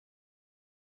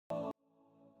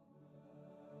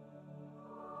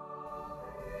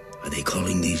Are they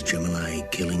calling these Gemini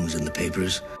killings in the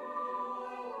papers?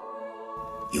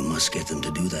 You must get them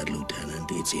to do that, Lieutenant.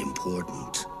 It's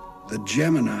important. The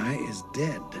Gemini is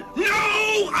dead. No,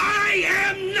 I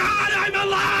am not! I'm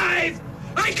alive!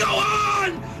 I go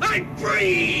on! I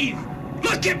breathe!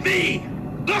 Look at me!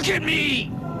 Look at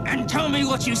me! And tell me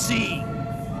what you see.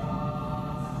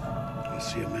 I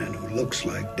see a man who looks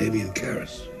like Davian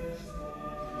Karras.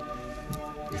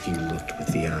 If you looked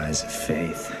with the eyes of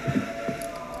faith,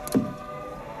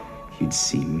 you'd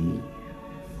see me.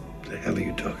 What the hell are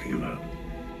you talking about?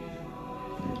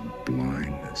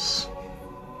 Blindness.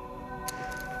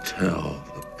 Tell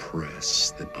the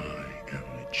press that I am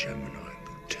the Gemini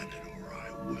Lieutenant, or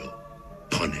I will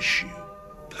punish you.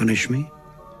 Punish me?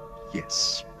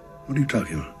 Yes. What are you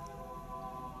talking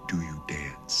about? Do you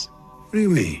dance? What do you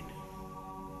mean?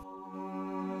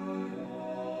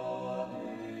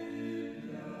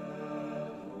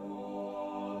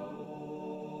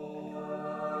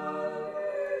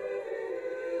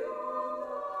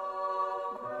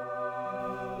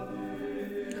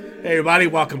 Hey everybody,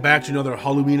 welcome back to another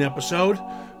Halloween episode.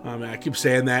 I keep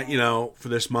saying that, for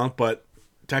this month, but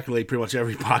technically pretty much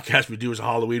every podcast we do is a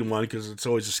Halloween one because it's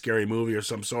always a scary movie or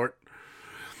some sort.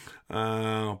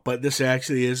 But this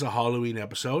actually is a Halloween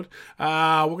episode.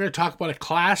 We're going to talk about a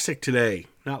classic today.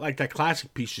 Not like that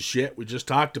classic piece of shit we just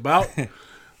talked about,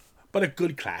 but a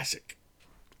good classic.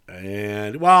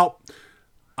 And, well,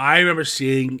 I remember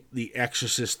seeing The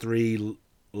Exorcist 3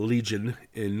 Legion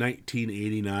in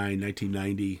 1989,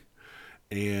 1990.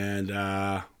 And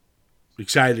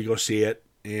excited to go see it.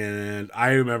 And I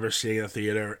remember seeing it in the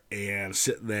theater and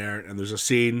sitting there, and there's a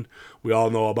scene, we all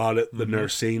know about it, the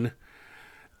nurse scene.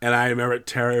 And I remember it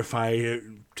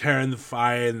terrifying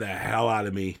the hell out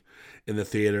of me in the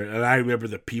theater. And I remember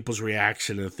the people's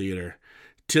reaction in the theater.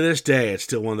 To this day, it's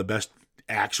still one of the best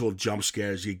actual jump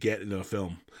scares you get in a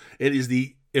film. It is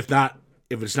if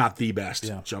it's not the best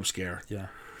jump scare. Yeah.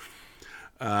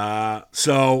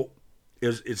 So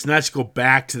it's nice to go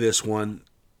back to this one.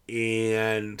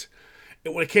 And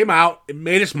when it came out, it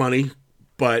made its money,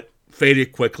 but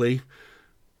faded quickly.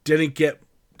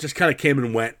 Just kind of came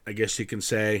and went, I guess you can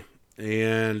say.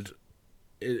 And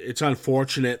it's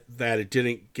unfortunate that it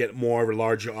didn't get more of a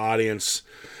larger audience.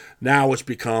 Now it's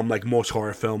become, like most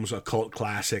horror films, a cult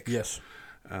classic. Yes.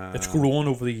 It's grown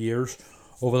over the years,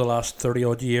 over the last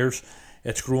 30-odd years.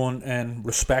 It's grown in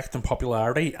respect and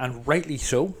popularity, and rightly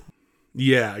so.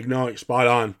 Yeah, no, spot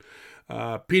on.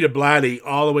 Peter Blatty,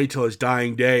 all the way till his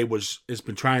dying day, has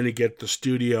been trying to get the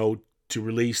studio to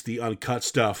release the uncut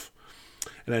stuff.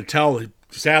 And until,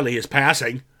 sadly, his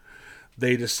passing,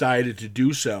 they decided to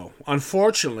do so.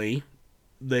 Unfortunately,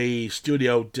 the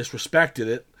studio disrespected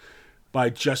it by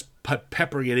just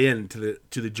peppering it in to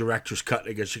the director's cut,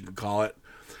 I guess you could call it.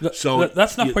 That's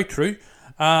not quite true.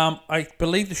 I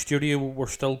believe the studio were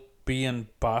still being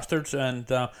bastards, and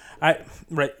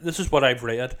this is what I've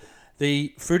read.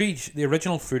 The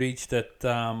original footage that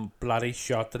Blatty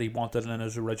shot that he wanted in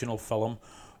his original film,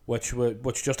 which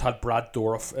just had Brad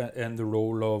Dourif in the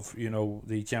role of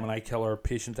the Gemini killer,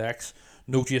 Patient X,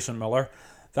 no Jason Miller.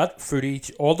 That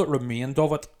footage, all that remained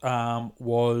of it,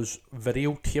 was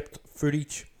videotaped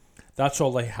footage. That's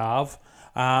all they have.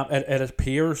 It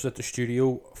appears that the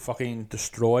studio fucking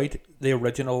destroyed the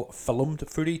original filmed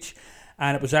footage,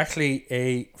 and it was actually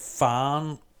a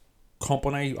fan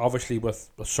company, obviously with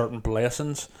certain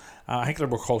blessings. I think they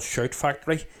were called Shout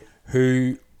Factory,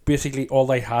 who basically all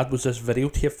they had was this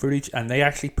videotape footage, and they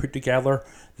actually put together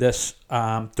this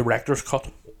director's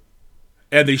cut.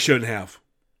 And they shouldn't have.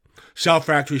 Shout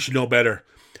Factory should know better.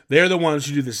 They're the ones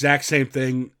who do the exact same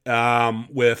thing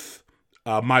with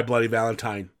My Bloody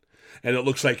Valentine. And it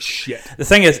looks like shit. The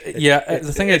thing is,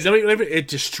 it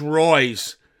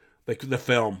destroys the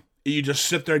film. You just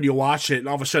sit there and you watch it, and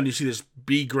all of a sudden you see this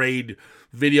B-grade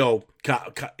video,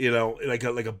 like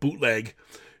a bootleg,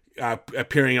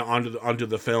 appearing onto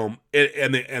the film,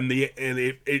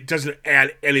 it doesn't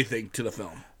add anything to the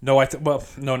film. No,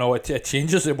 it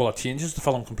changes it. Well, it changes the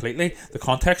film completely, the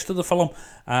context of the film,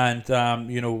 and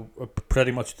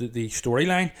pretty much the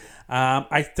storyline.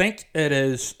 I think it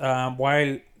is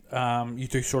while. You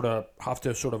do sort of have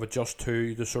to sort of adjust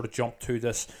to the sort of jump to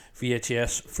this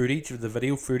VHS footage, the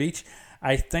video footage.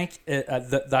 I think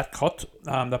that cut,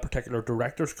 that particular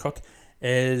director's cut,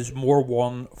 is more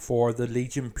one for the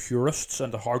Legion purists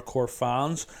and the hardcore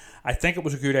fans. I think it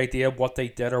was a good idea what they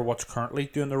did, or what's currently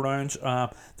doing the rounds.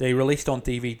 They released on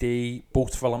DVD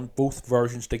both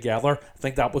versions together. I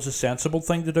think that was a sensible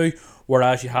thing to do.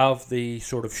 Whereas you have the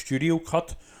sort of studio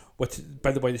cut, which,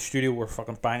 by the way, the studio were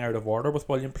fucking bang out of order with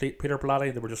Peter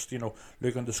Blatty. They were just,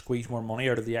 looking to squeeze more money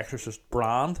out of the Exorcist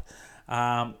brand.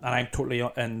 and I'm totally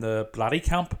in the Blatty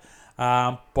camp.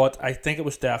 But I think it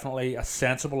was definitely a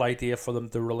sensible idea for them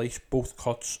to release both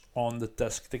cuts on the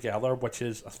disc together, which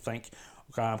is, I think,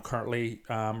 currently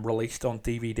released on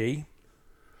DVD.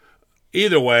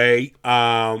 Either way,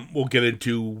 we'll get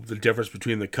into the difference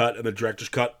between the cut and the director's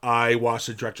cut. I watched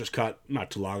the director's cut not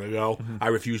too long ago. I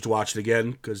refuse to watch it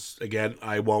again because, again,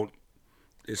 I won't.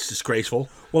 It's disgraceful.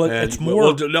 Well, it's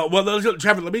more.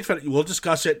 Trevor, let me finish. We'll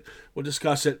discuss it.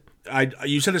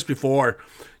 You said this before.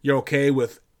 You're okay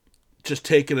with just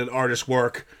taking an artist's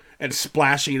work and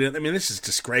splashing it in. I mean, this is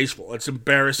disgraceful. It's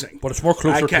embarrassing. But it's more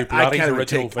closer to Blatty's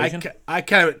original vision. I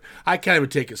can't even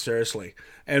take it seriously.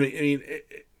 I mean,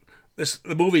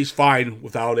 the movie's fine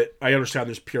without it. I understand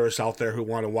there's purists out there who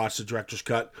want to watch the director's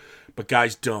cut, but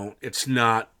guys, don't. It's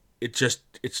not. It's.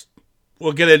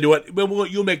 We'll get into it.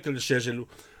 You'll make the decision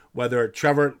whether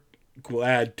Trevor will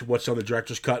add to what's on the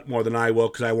director's cut more than I will,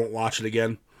 because I won't watch it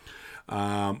again.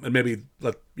 And maybe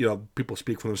let people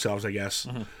speak for themselves, I guess.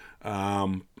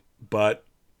 But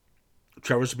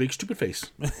Trevor's a big stupid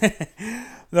face.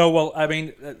 No, well, I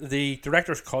mean, the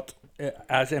director's cut,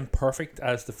 as imperfect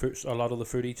as a lot of the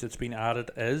footage that's been added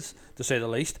is, to say the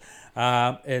least,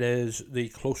 it is the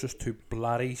closest to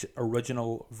Blatty's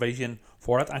original vision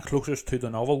for it, and closest to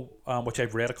the novel, which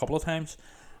I've read a couple of times.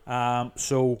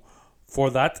 So for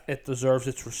that, it deserves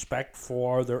its respect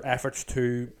for their efforts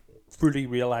to fully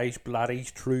realise Blatty's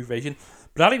true vision.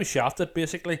 Blatty was shafted,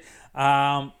 basically,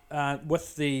 and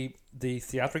with the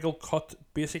theatrical cut,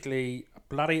 basically,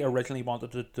 Blatty originally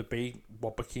wanted it to be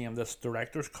what became this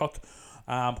director's cut,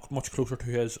 much closer to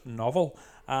his novel,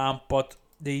 but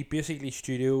the basically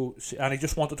studio, and he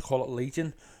just wanted to call it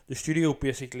Legion. The studio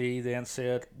basically then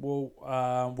said, well,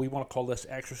 we want to call this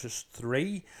Exorcist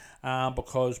 3,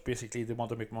 because basically they want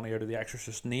to make money out of the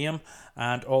Exorcist name,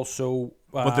 and also...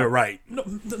 but they're right. No,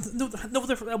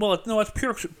 it's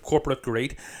pure corporate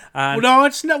greed. And no,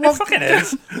 it's not. Well, it fucking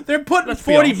is. They're putting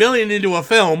 $40 million into a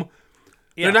film.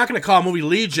 Yeah. They're not going to call a movie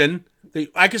Legion.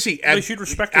 I can see. They should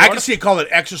respect. I can see it call it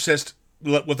Exorcist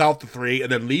without the 3,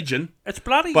 and then Legion. It's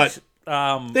Blatty. But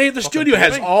the studio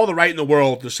has all the right in the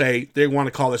world to say they want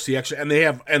to call this the Exorcist, and they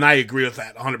have, and I agree with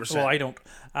that 100%. Well, I don't.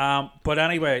 But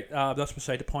anyway, that's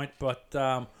beside the point. But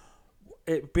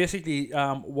it basically,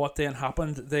 what then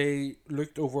happened? They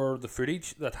looked over the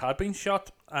footage that had been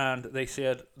shot, and they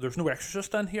said, "There's no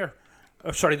exorcist in here.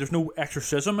 There's no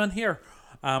exorcism in here,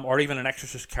 or even an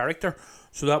exorcist character."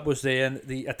 So that was then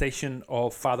the addition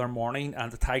of Father Morning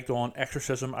and the tagged on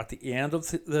exorcism at the end of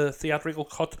the theatrical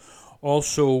cut.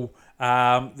 Also,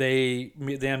 they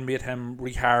then made him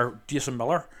rehire Jason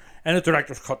Miller in the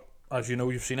director's cut. As you know,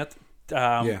 you've seen it.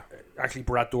 Actually,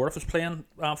 Brad Dourif is playing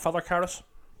Father Karras.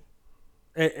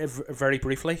 Very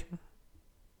briefly.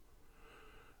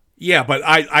 Yeah, but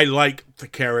I like the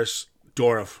Karras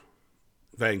Dourif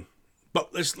thing.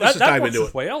 But let's just dive into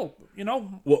it. Well, you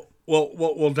know.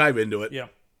 We'll dive into it. Yeah.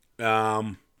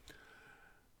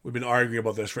 We've been arguing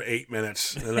about this for 8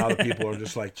 minutes, and other people are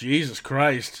just like, Jesus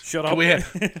Christ! Shut up.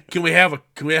 Can we have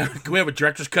a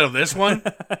director's cut of this one?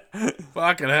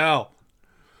 Fucking hell!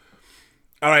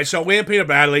 All right, so William Peter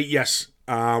Bradley, yes,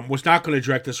 was not going to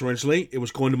direct this originally. It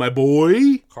was going to my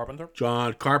boy Carpenter,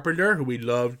 John Carpenter, who we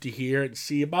love to hear and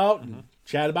see about and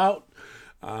chat about.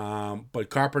 But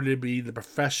Carpenter, being the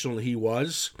professional he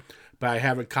was, by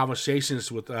having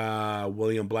conversations with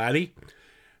William Blatty,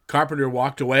 Carpenter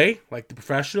walked away like the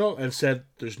professional and said,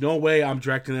 "There's no way I'm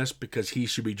directing this, because he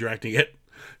should be directing it,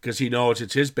 because he knows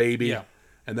it's his baby,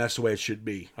 and that's the way it should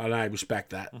be." And I respect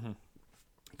that. Mm-hmm.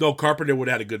 Though Carpenter would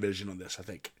have had a good vision on this, I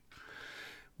think.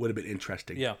 Would have been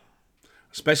interesting. Yeah.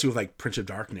 Especially with like Prince of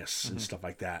Darkness and stuff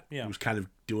like that. Yeah. He was kind of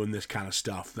doing this kind of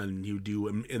stuff. Then he would do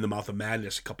In the Mouth of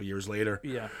Madness a couple years later.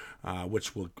 Yeah.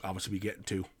 Which we'll obviously be getting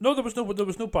to. No, there was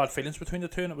no bad feelings between the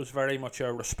two, and it was very much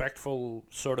a respectful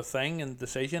sort of thing and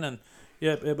decision, and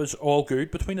yeah, it was all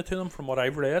good between the two of them from what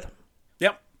I've read.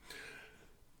 Yep.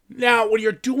 Now, when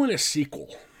you're doing a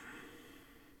sequel,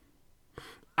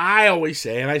 I always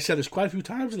say, and I said this quite a few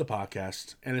times in the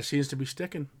podcast, and it seems to be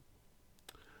sticking.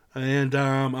 And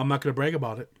I'm not going to brag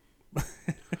about it.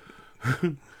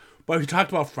 But we talked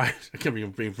about Friday. I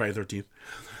can't bring Friday 13th.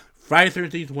 Friday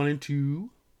 13th 1 and 2.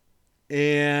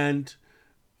 And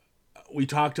we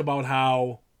talked about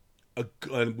how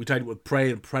we talked with Prey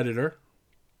and Predator,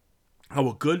 how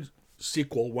a good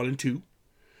sequel 1 and 2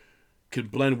 can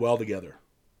blend well together.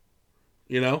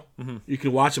 You know, you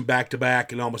can watch them back to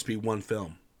back and almost be one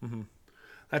film. Mm-hmm.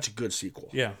 That's a good sequel.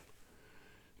 Yeah.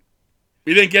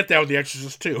 We didn't get that with The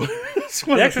Exorcist 2.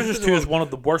 The Exorcist 2 is one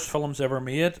of the worst films ever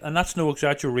made, and that's no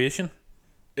exaggeration.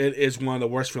 It is one of the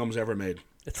worst films ever made.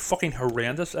 It's fucking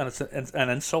horrendous, and it's an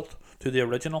insult to the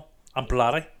original, and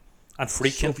bloody, and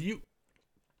freaking. So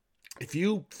if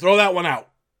you throw that one out,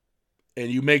 and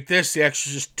you make this The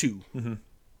Exorcist 2,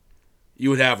 you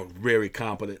would have a very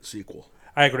competent sequel.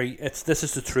 I agree. This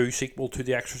is the true sequel to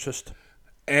The Exorcist.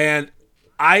 And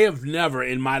I have never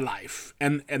in my life,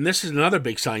 and this is another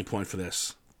big selling point for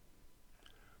this,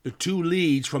 the two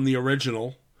leads from the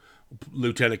original,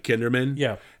 Lieutenant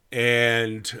Kinderman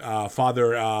and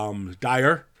Father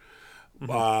Dyer,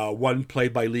 one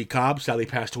played by Lee Cobb, sadly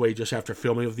passed away just after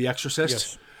filming of The Exorcist.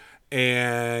 Yes.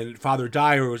 And Father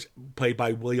Dyer was played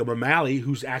by William O'Malley,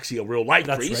 who's actually a real-life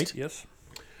priest. That's right, yes.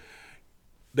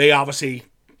 They obviously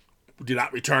did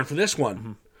not return for this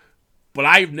one. But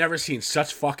I've never seen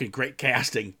such fucking great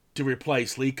casting to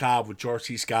replace Lee Cobb with George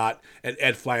C. Scott and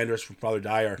Ed Flanders from Father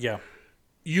Dyer. Yeah.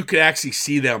 You could actually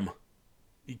see them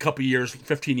a couple years,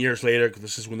 15 years later, because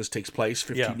this is when this takes place,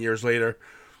 15 years later,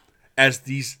 as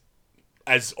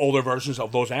older versions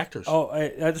of those actors. Oh,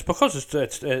 it's because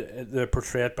they're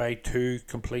portrayed by two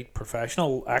complete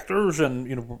professional actors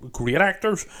and great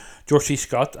actors, George C.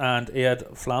 Scott and Ed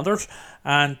Flanders,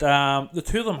 and the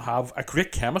two of them have a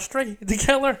great chemistry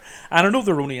together. And I know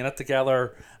they're only in it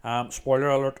together. Spoiler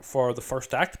alert for the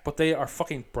first act, but they are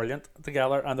fucking brilliant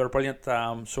together, and they're brilliant.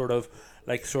 Sort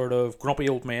of grumpy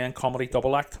old man comedy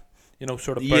double act.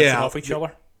 Sort of bouncing off each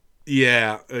other.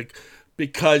 Yeah.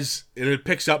 Because it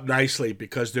picks up nicely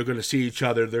because they're going to see each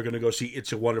other. They're going to go see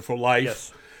It's a Wonderful Life.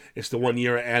 Yes. It's the 1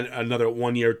 year and another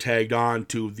 1 year tagged on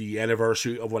to the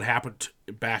anniversary of what happened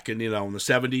back in in the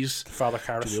 70s. Father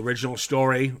Karras. The original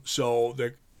story. So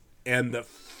the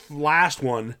last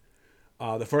one,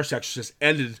 the first Exorcist,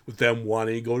 ended with them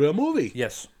wanting to go to a movie.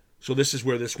 Yes. So this is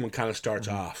where this one kind of starts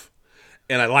off,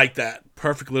 and I like that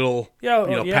perfect little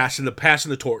passing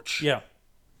the torch. Yeah.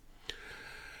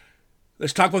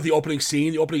 Let's talk about the opening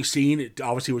scene. The opening scene, it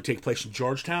obviously would take place in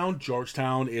Georgetown.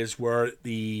 Georgetown is where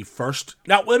the first...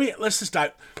 Now, let's just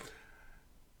dive...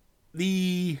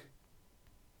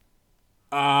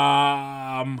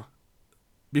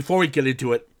 Before we get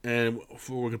into it, and we're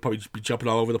going to probably just be jumping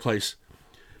all over the place,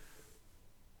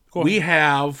 we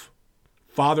have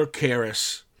Father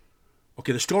Karras.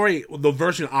 Okay, the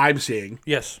version I'm seeing...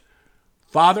 Yes.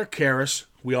 Father Karras,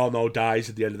 we all know, dies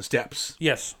at the end of the steps.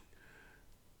 Yes.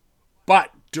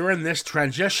 But during this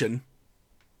transition,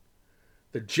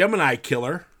 the Gemini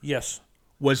killer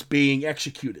was being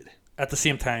executed. At the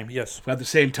same time, yes. At the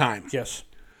same time. Yes.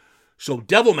 So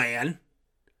Devilman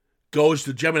goes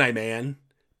to Gemini Man,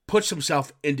 puts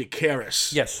himself into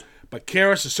Karras. Yes. But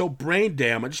Karras is so brain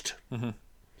damaged,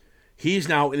 he's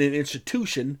now in an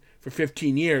institution for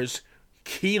 15 years,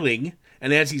 healing,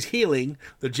 and as he's healing,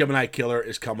 the Gemini killer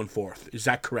is coming forth. Is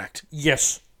that correct?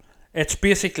 Yes. It's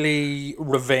basically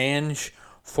revenge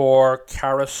for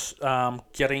Karras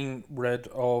getting rid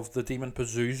of the demon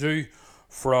Pazuzu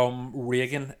from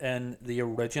Regan in the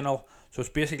original. So it's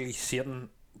basically Satan,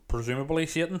 presumably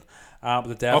Satan,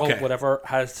 the devil, whatever,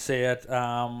 has said,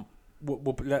 I'm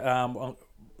out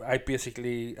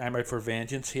for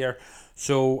vengeance here.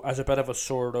 So as a bit of a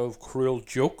sort of cruel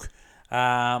joke,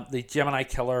 the Gemini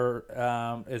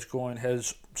killer is going,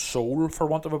 his soul, for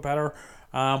want of a better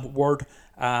word,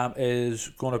 is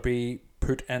going to be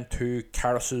put into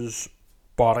Karras's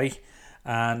body.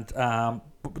 And now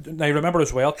remember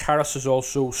as well, Karras is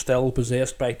also still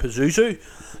possessed by Pazuzu,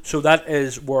 so that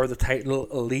is where the title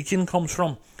Legion comes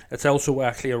from. It's also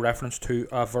actually a reference to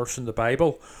a verse in the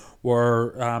Bible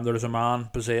where there is a man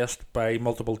possessed by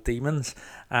multiple demons,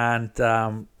 and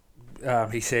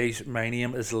he says, "My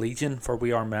name is Legion, for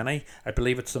we are many." I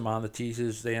believe it's the man that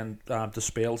Jesus then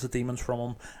dispels the demons from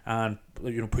him, and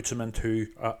puts them into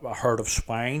a herd of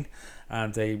swine,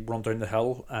 and they run down the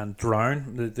hill and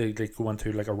drown. They go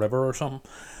into like a river or something.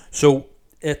 So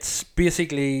it's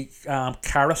basically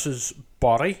Karras's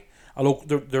body.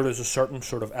 Although there is a certain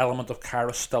sort of element of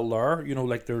Karras still there,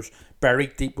 like there's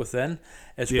buried deep within,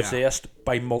 is possessed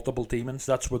by multiple demons.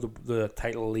 That's where the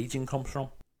title Legion comes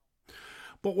from.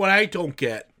 But what I don't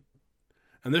get,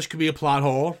 and this could be a plot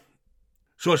hole,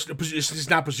 so it's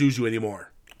not Pazuzu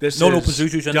anymore.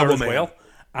 Pazuzu's in there as well,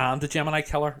 and the Gemini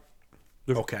killer.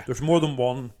 There's more than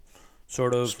one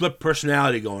sort of split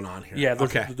personality going on here. Yeah,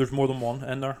 there's more than one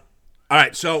in there. All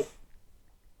right, so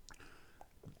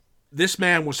this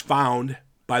man was found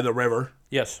by the river.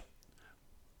 Yes.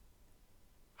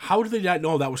 How did they not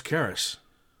know that was Karras?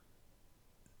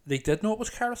 They did know it was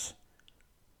Karras.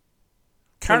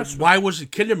 Why was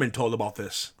Kinderman told about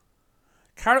this?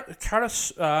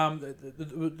 Karras,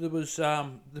 there was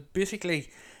basically,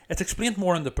 it's explained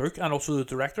more in the book and also the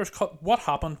director's cut. What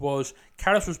happened was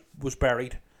Karras was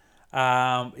buried,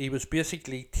 He was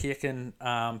basically taken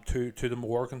to the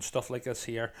morgue and stuff like this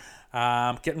here,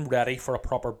 getting ready for a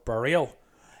proper burial.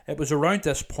 It was around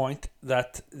this point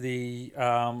that the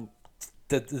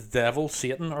devil,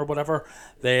 Satan or whatever,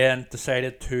 then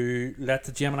decided to let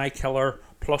the Gemini Killer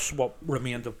plus what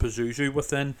remained of Pazuzu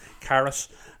within Karras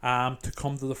to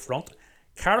come to the front.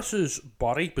 Karras's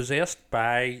body, possessed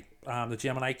by the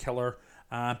Gemini Killer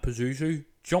and Pazuzu,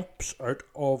 jumps out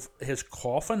of his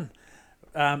coffin.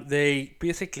 They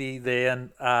basically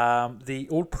then, the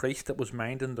old priest that was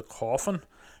minding the coffin,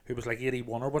 who was like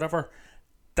 81 or whatever,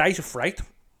 dies of fright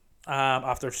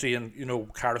after seeing,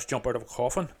 Karras jump out of a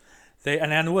coffin.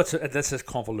 And I know this is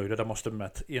convoluted, I must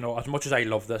admit. As much as I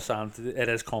love this, and it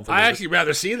is convoluted. I actually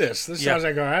rather see this. This sounds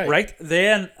like all right. Right.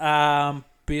 Then,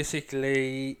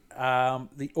 basically,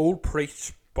 the old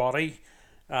priest's body,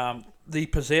 the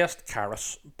possessed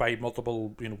Karras by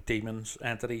multiple, demons,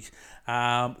 entities.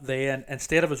 Then,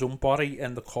 instead of his own body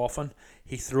in the coffin,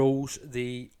 he throws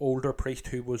the older priest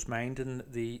who was minding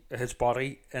his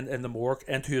body in the morgue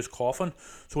into his coffin.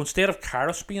 So instead of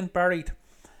Karras being buried,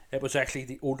 it was actually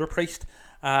the older priest.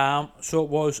 So it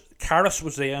was Karras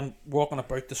was then walking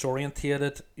about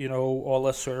disorientated, all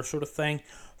this sort of thing,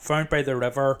 found by the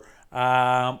river,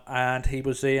 and he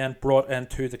was then brought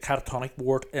into the catatonic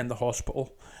ward in the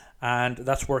hospital, and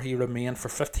that's where he remained for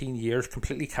 15 years,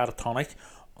 completely catatonic,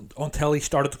 until he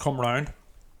started to come round.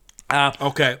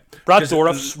 Okay. Brad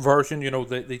Dourif's version,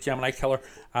 the Gemini Killer,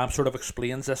 sort of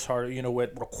explains this, how,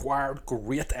 it required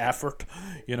great effort.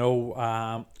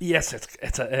 Yes,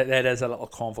 it is a little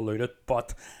convoluted,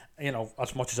 but,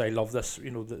 as much as I love this,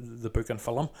 the book and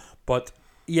film, but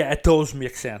yeah, it does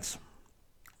make sense.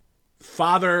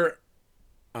 Father,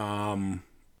 I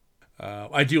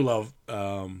do love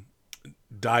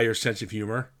Dyer's sense of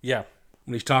humor. Yeah.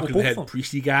 When he's talking to the head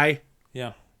priesty guy.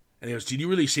 Yeah. And he goes, did you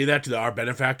really say that to our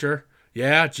benefactor?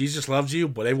 Yeah, Jesus loves you,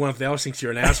 but everyone else thinks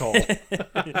you're an asshole.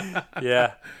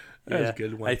 Yeah. That's a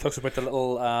good one. He talks about the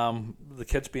little, the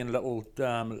kids being little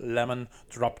lemon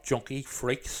drop junkie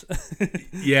freaks.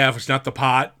 Yeah, if it's not the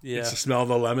pot, yeah. It's the smell of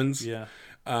the lemons. Yeah.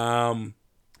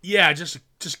 Yeah, just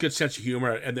good sense of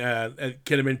humor. And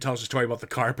Kinnaman tells a story about the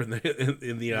carp in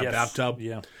the Yes. bathtub.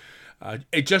 Yeah.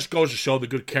 It just goes to show the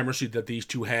good chemistry that these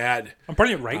two had. And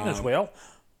brilliant writing as well.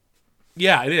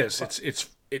 Yeah, it is. It's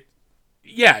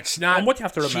not and what you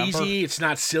have to remember, cheesy. It's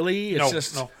not silly.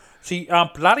 It's no. See,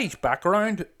 Blatty's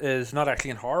background is not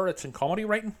actually in horror; it's in comedy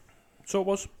writing. So it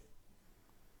was.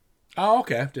 Oh,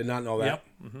 okay. Did not know that.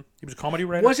 Yeah, he was a comedy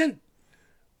writer. Wasn't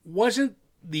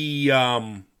the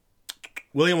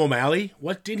William O'Malley?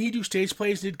 Didn't he do stage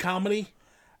plays? Did comedy?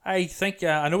 I think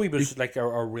I know he was like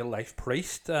a real life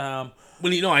priest. Well,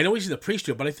 I know he's in the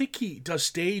priesthood, but I think he does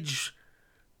stage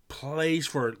plays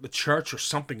for the church or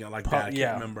something like that. I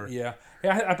can't remember. Yeah,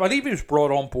 I believe he was brought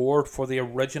on board for the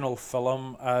original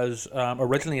film as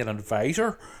originally an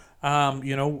advisor,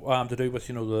 to do with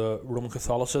the Roman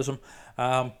Catholicism,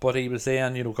 but he was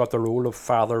then got the role of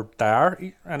Father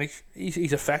Dyer, and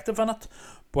he's effective in it.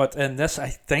 But in this, I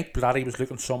think Blatty was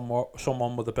looking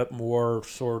someone with a bit more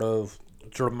sort of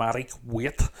dramatic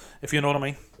weight, if you know what I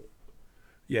mean.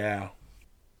 Yeah.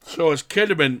 So as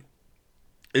Kinnaman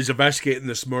is investigating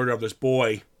this murder of this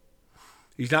boy,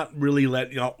 he's not really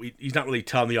he's not really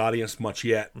telling the audience much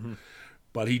yet. Mm-hmm.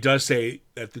 But he does say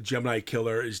that the Gemini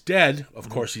Killer is dead. Of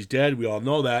course he's dead. We all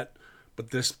know that.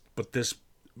 But this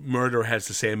murder has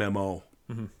the same MO.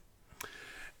 Mm-hmm.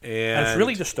 And it's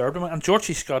really disturbed him. And George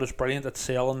C. Scott is brilliant at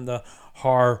selling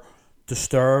how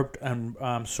disturbed and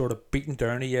sort of beaten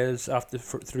down he is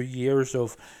through years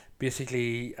of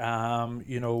basically,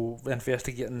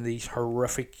 investigating these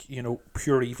horrific,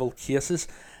 pure evil cases.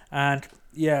 And,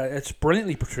 yeah, it's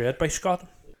brilliantly portrayed by Scott,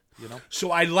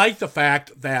 So I like the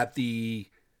fact that the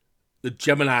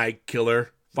Gemini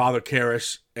Killer, Father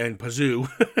Karras, and Pazu,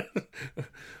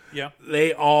 yeah,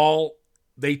 they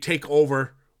take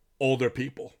over older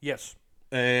people. Yes.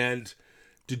 And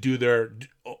to do their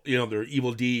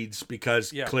evil deeds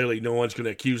because clearly no one's going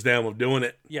to accuse them of doing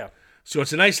it. Yeah. So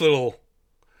it's a nice little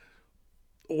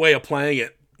way of playing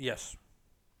it. Yes.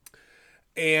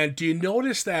 And do you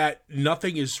notice that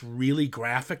nothing is really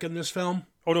graphic in this film?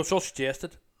 Oh, no, it's all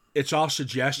suggested. It's all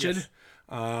suggested.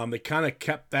 Yes. They kind of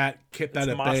kept that at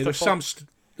bay. There's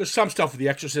some stuff with the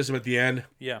exorcism at the end.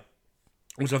 Yeah.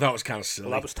 Which I thought was kind of silly.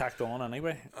 Well, that was tacked on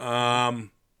anyway.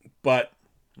 But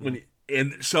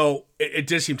so it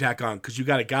did seem tack on because you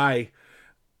got a guy.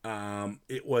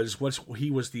 He was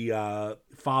the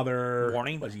Father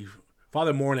Morning. Was he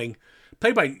Father Morning,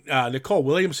 played by Nicole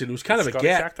Williamson, who's kind of a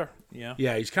get. Actor. Yeah.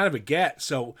 Yeah, he's kind of a get.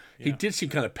 So he did seem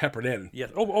kind of peppered in. Yeah.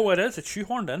 Oh, it is. It's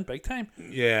shoehorned in big time.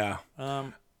 Yeah.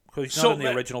 Because he's So not in the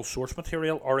that- original source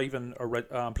material or even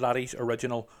Blatty's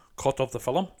original cut of the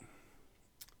film.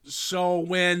 So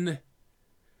when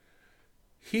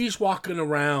he's walking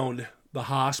around the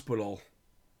hospital,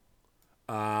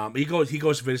 he goes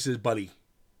to visit his buddy.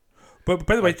 But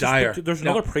by the way, Dyer. there's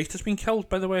No. another priest that's been killed,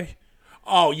 by the way.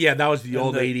 Oh yeah, that was the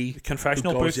old the lady.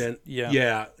 confessional who goes booth. in.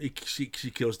 Yeah. She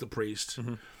kills the priest.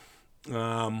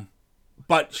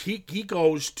 But he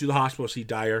goes to the hospital to see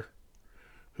Dyer,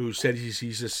 who said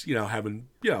he's just having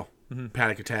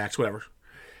panic attacks, whatever.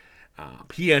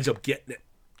 He ends up getting it,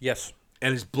 Yes.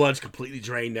 and his blood's completely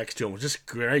drained next to him. It's just a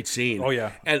great scene. Oh,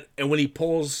 yeah. And when he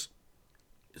pulls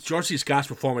George C. Scott's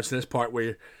performance in this part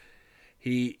where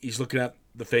he's looking at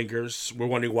the fingers, we're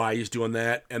wondering why he's doing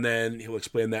that, and then he'll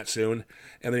explain that soon.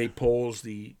 And then he pulls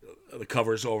the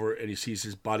covers over, and he sees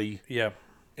his buddy, Yeah.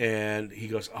 and he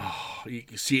goes, "Oh!" You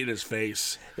can see it in his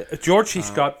face. George C.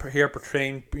 Scott here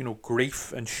portraying,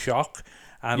 grief and shock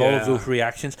and all of Yeah. those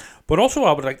reactions. But also,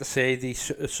 I would like to say the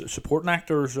supporting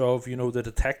actors of, the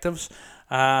detectives,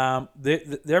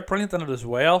 they're brilliant in it as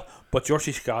well. But George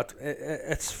C. Scott,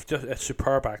 it's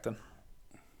superb acting.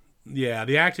 Yeah,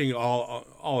 the acting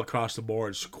all across the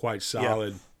board is quite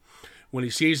solid. When he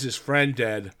sees his friend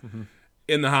dead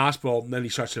in the hospital, then he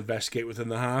starts to investigate within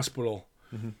the hospital.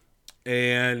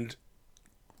 And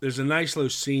there's a nice little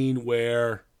scene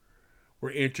where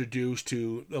we're introduced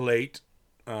to the late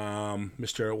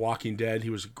Mr. Walking Dead. He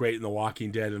was great in The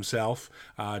Walking Dead himself.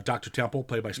 Dr. Temple,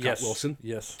 played by Scott Wilson.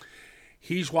 Yes.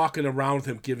 He's walking around with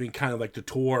him, giving kind of like the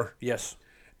tour. Yes.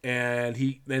 And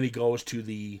then he goes to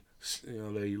the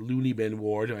loony bin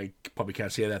ward. I probably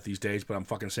can't say that these days, but I'm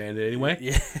fucking saying it anyway.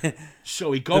 Yeah.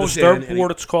 So he The goes in. Disturbed And Ward,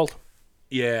 it's called.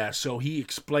 so he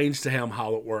explains to him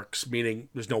how it works, meaning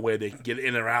there's no way they can get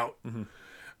in or out.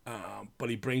 But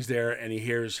he brings there, and he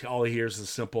hears a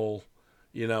simple,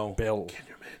 Bill. Kinderman.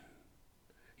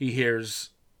 He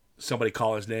hears somebody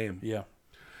call his name. Yeah.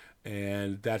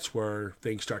 And that's where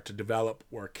things start to develop,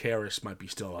 where Karras might be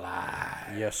still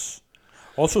alive. Yes.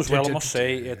 Also, as well, I must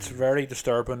say, it's very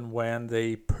disturbing when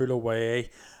they pull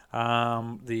away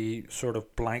the sort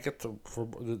of blanket for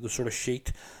the sort of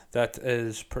sheet that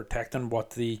is protecting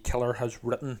what the killer has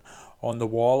written on the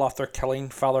wall after killing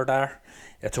Father Dyer.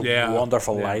 It's a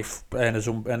wonderful life in his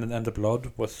own in the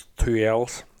blood with 2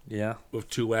 L's. Yeah, with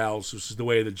 2 L's. This is the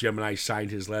way the Gemini signed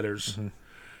his letters.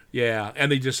 Yeah, and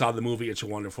they just saw the movie It's a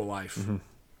Wonderful Life.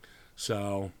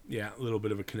 So yeah, a little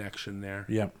bit of a connection there.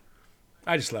 Yeah.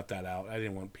 I just left that out. I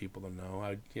didn't want people to know.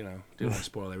 I didn't want to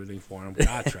spoil everything for him.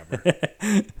 God, Trevor.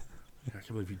 I can't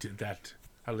believe you did that.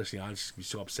 I was listening on, just be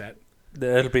so upset.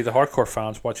 It'll be the hardcore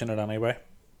fans watching it anyway.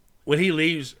 When he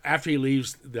leaves, after he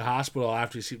leaves the hospital,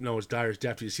 after you see, it's Dyer's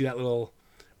death, do you see that little,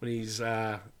 when he's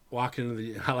walking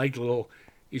into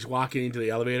he's walking into the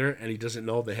elevator and he doesn't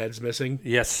know the head's missing?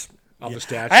 Yes. Of the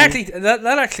statue?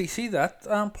 I actually see that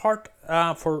part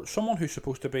for someone who's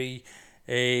supposed to be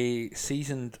a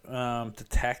seasoned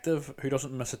detective who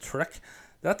doesn't miss a trick.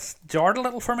 That's jarred a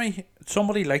little for me.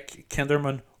 Somebody like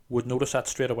Kinderman would notice that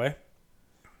straight away,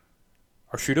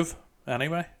 or should have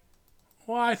anyway.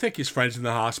 Well, I think his friend's in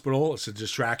the hospital. It's a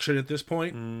distraction at this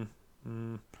point.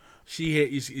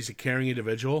 He's a caring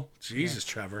individual. Jesus,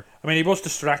 Trevor. I mean, he was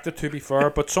distracted, to be fair,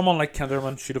 but someone like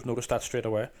Kinderman should have noticed that straight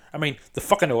away. I mean, the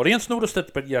fucking audience noticed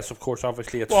it, but yes, of course,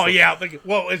 obviously it's... Well, yeah, it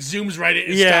zooms right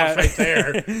in. It stops right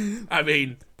there. I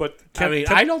mean,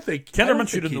 I don't think Kinderman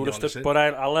should have noticed it, but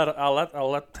I'll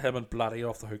let him and Blatty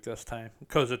off the hook this time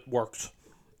because it works.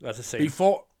 As I say,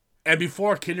 before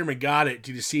Kinderman got it,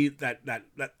 did you see that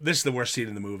this is the worst scene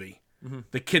in the movie?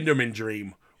 The Kinderman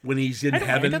dream when he's in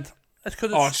heaven. It's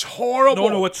because it's horrible.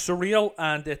 No, it's surreal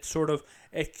and it's sort of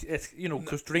it's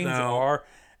because dreams are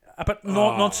a bit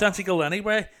nonsensical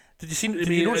anyway. Did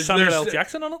you notice Samuel L.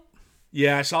 Jackson on it?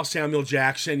 Yeah, I saw Samuel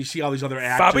Jackson. You see all these other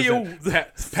actors. Fabio,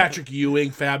 Patrick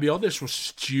Ewing, Fabio. This was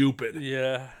stupid.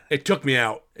 Yeah, it took me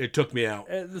out. The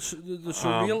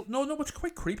surreal. No, it's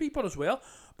quite creepy, but as well.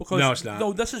 Because no, it's not.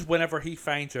 No, this is whenever he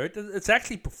finds out. It's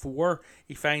actually before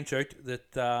he finds out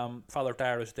that Father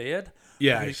Dyer is dead.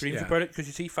 Yeah, he dreams about it because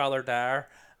you see Father Dyer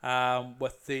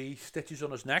with the stitches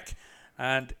on his neck,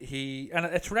 and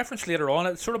it's referenced later on.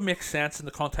 It sort of makes sense in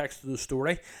the context of the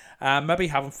story. Maybe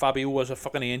having Fabio as a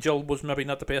fucking angel was maybe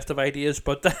not the best of ideas,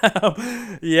 but it's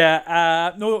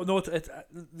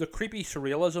the creepy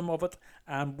surrealism of it,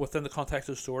 and within the context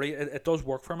of the story, it does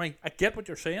work for me. I get what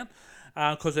you're saying.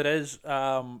 Because it is,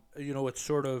 it's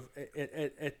sort of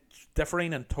it's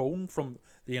differing in tone from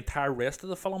the entire rest of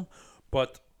the film,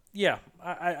 but yeah,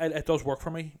 it does work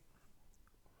for me.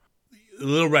 A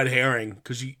litlittle red herring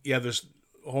because you have this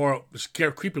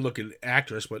creepy looking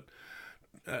actress, but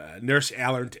Nurse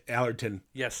Allerton.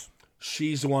 Yes.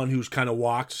 She's the one who's kind of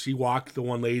walked. She walked the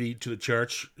one lady to the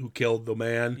church who killed the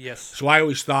man. Yes. So I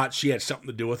always thought she had something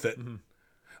to do with it.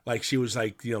 Like she was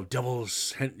like,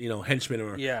 devil's, henchman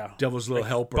or devil's little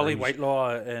helper. Billy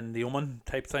Whitelaw and the Omen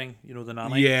type thing, the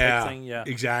nanny Yeah, type thing. Yeah,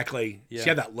 exactly. Yeah. She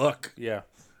had that look. Yeah.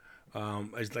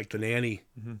 As like the nanny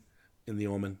in the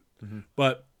Omen.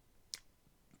 But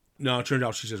no, it turned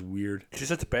out she's just weird. She's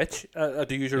just a bitch.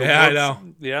 To use your Yeah, I words.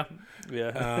 know. Yeah.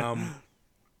 Yeah.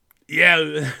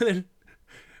 Yeah.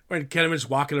 When Kinnaman's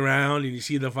walking around and you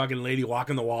see the fucking lady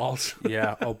walking the walls.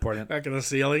 Yeah. Oh, brilliant. Back in the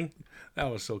ceiling.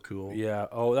 That was so cool. Yeah.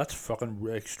 Oh, that's fucking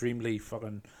extremely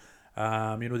fucking.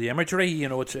 The imagery.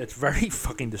 It's very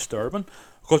fucking disturbing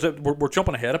because we're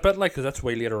jumping ahead a bit, because that's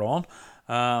way later on.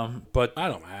 But I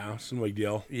don't know. It's no big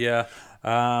deal. yeah.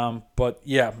 But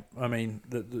yeah, I mean,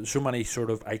 so many sort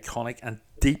of iconic and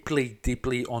deeply,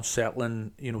 deeply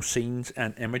unsettling, scenes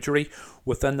and imagery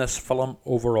within this film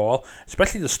overall,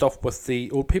 especially the stuff with the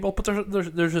old people. But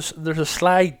there's a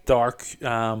sly, dark,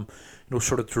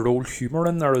 sort of droll humor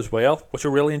in there as well, which I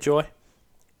really enjoy.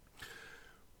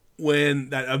 When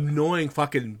that annoying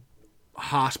fucking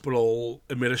hospital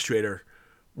administrator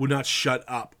would not shut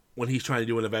up when he's trying to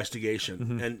do an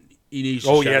investigation, and he needs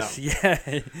to shut up.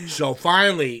 Yeah. So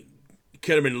finally,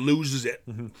 Kinnaman loses it.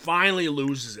 Finally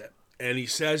loses it. And he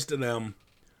says to them,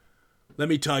 let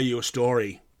me tell you a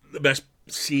story. The best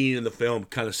scene in the film,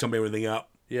 kind of sum everything up.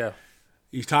 Yeah.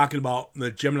 He's talking about the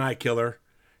Gemini killer.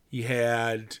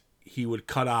 He would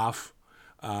cut off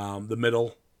the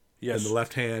middle Yes. in the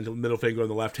left hand, middle finger in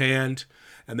the left hand,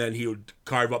 and then he would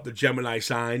carve up the Gemini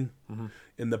sign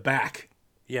in the back.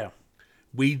 Yeah.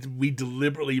 We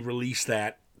deliberately released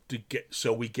that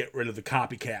so we get rid of the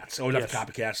copycats. Oh, not Yes. the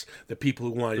copycats, the people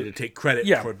who wanted to take credit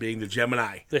for being the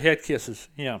Gemini. The head kisses.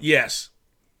 Yeah. Yes,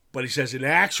 but he says in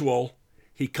actual,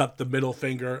 he cut the middle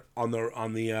finger on the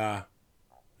The on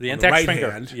index the right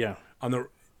finger. hand, Yeah. on the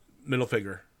middle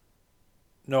finger.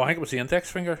 No, I think it was the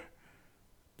index finger.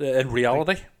 In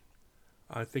reality.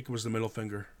 I think it was the middle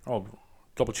finger. Oh,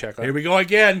 double check that. Here we go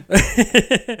again.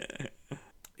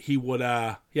 He would,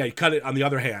 he cut it on the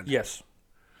other hand. Yes.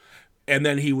 And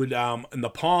then he would, in the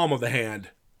palm of the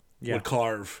hand, Yeah. would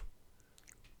carve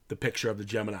the picture of the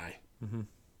Gemini in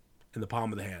the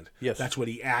palm of the hand. Yes. That's what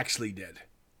he actually did.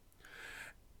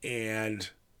 And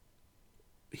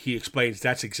he explains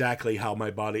that's exactly how my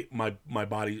buddy's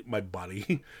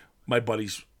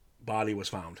body was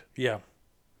found. Yeah.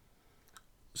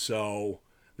 So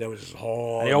there was this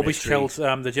whole. He always mystery. kills.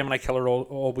 The Gemini killer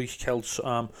always kills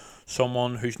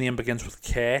someone whose name begins with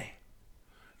K.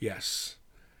 Yes.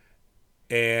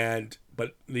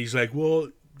 But he's like, well,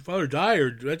 Father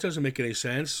Dyer, that doesn't make any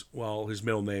sense. Well, his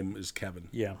middle name is Kevin,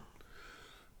 Yeah.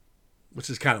 which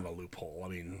is kind of a loophole. I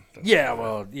mean, that's Yeah.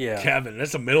 Well. Yeah. Kevin,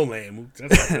 that's a middle name.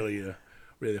 That's not really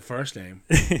the first name.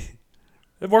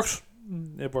 It works.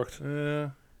 It works.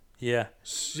 Yeah.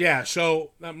 Yeah.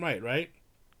 So I'm right?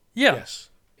 Yeah. Yes.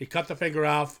 He cut the finger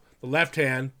off the left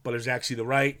hand, but it was actually the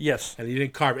right. Yes. And he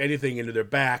didn't carve anything into their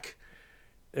back,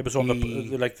 It was on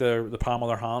the palm of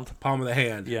their hand. palm of the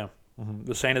hand. Yeah.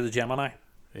 The sign of the Gemini.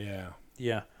 Yeah.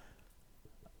 Yeah.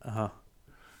 There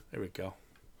we go.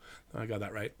 I got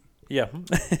that right. Yeah.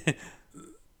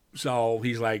 So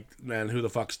he's like, man, who the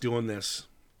fuck's doing this?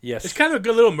 Yes. It's kind of a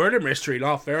good little murder mystery, in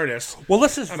all fairness. Well,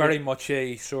 this is very much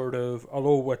a sort of,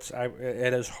 although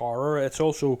it is horror, it's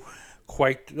also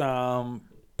quite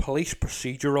police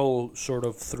procedural sort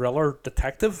of thriller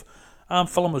detective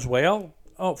film as well.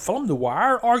 Film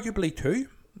noir, arguably too.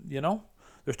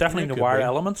 There's definitely It could noir be.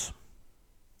 elements.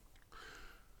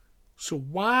 So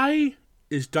why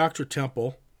is Dr.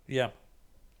 Temple, Yeah.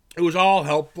 it was all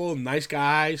helpful, nice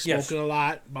guy, Yes. smoking a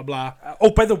lot, blah, blah.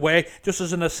 By the way, just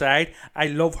as an aside, I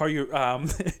love how you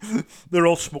they're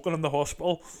all smoking in the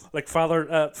hospital, like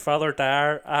Father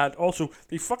Dyer, and also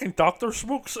the fucking doctor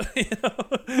smokes.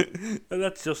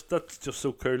 That's just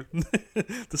so cool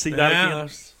to see that Yeah, again.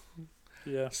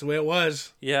 Yeah, that's the way it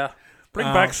was. yeah. Bring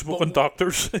back smoking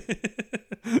doctors.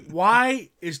 Why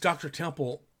is Dr.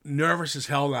 Temple nervous as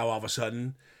hell now all of a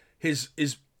sudden? His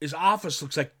office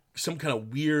looks like some kind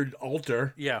of weird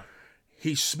altar. Yeah,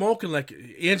 He's smoking like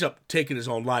he ends up taking his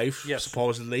own life, Yes.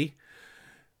 supposedly.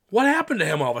 What happened to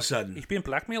him all of a sudden? he's being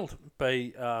blackmailed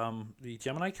by the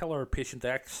Gemini killer, Patient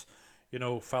X.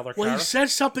 Father Well, he Karras. said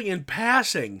something in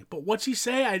passing, but what's he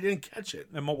say? I didn't catch it.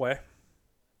 In what way?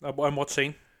 In what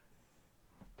scene?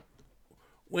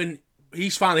 When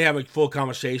he's finally having full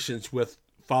conversations with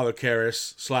Father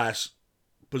Karras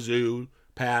 / Pazoo,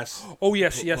 Pass. Oh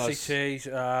yes, he Plus- says.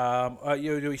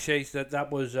 He says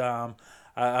that was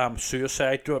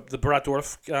suicide. The Brad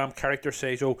Dourif character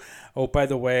says, "Oh, by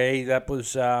the way, that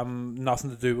was nothing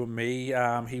to do with me.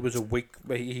 He was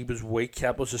weak.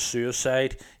 That was a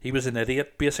suicide. He was an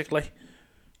idiot, basically."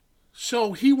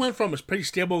 So he went from a pretty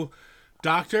stable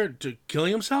doctor to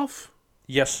killing himself?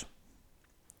 Yes.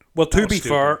 Well, to be stupid.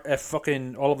 fair, if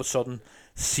fucking all of a sudden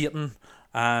Satan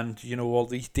and all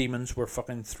these demons were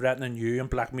fucking threatening you and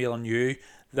blackmailing you,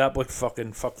 that would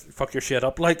fucking fuck your shit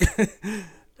up. Like,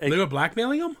 They were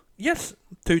blackmailing him? yes,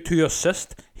 to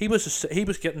assist. He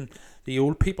was getting the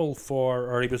old people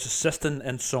or he was assisting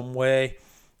in some way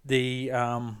the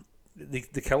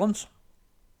killings.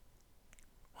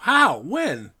 How?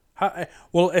 When?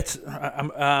 Well, it's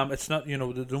not, they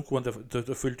don't go into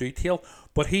the full detail,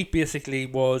 but he basically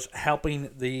was helping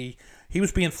he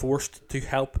was being forced to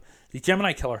help the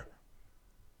Gemini killer.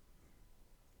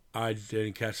 I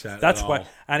didn't catch that. That's at why, all.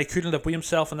 and he couldn't live with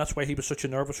himself, and that's why he was such a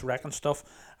nervous wreck and stuff.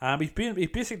 He's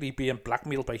basically being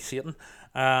blackmailed by Satan,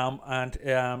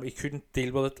 and he couldn't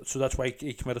deal with it, so that's why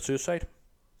he committed suicide.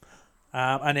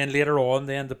 And then later on,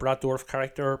 the Brad Dourif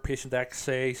character, Patient X,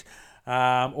 says,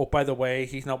 "Oh, by the way,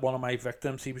 he's not one of my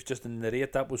victims. He was just an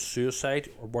idiot. That was suicide,"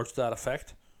 or words to that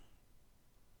effect.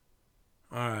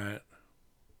 All right.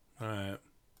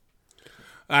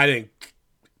 I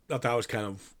thought that was kind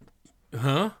of...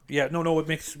 Huh? Yeah, no, it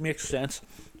makes sense.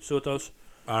 So it does.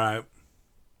 All right.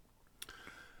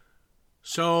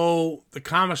 So the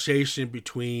conversation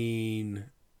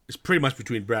is pretty much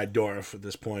between Brad Dourif at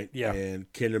this point, Yeah.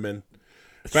 and Kinderman.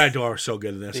 Brad Dourif's so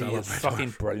good at this. He I love is Brad fucking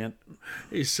Dourif. brilliant.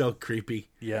 He's so creepy.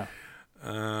 Yeah.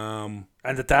 Um,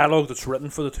 And the dialogue that's written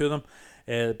for the two of them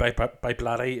by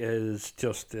Blatty is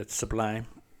just, it's sublime.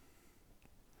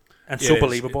 And It so is.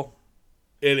 believable.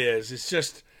 It is. It's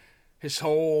just his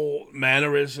whole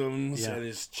mannerisms, Yeah. and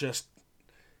it's just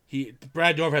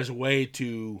Brad Dourif has a way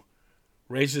to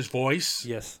raise his voice,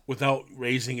 Yes. without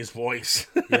raising his voice.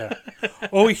 Yeah.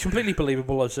 Oh, he's completely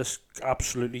believable as this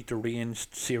absolutely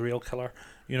deranged serial killer.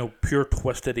 Pure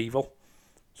twisted evil.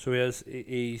 So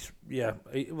he's a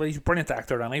brilliant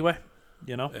actor anyway.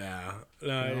 Yeah,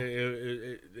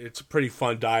 it's a pretty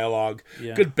fun dialogue.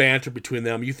 Yeah. Good banter between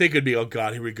them. You think it'd be, oh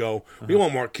god, here we go. We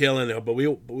want more killing, but we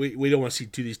don't want to see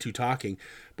these two talking.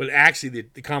 But actually,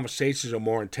 the conversations are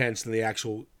more intense than the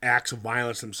actual acts of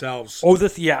violence themselves. Oh,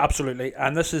 absolutely.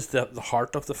 And this is the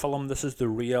heart of the film. This is the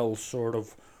real sort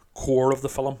of core of the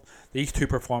film. These two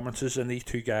performances and these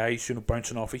two guys,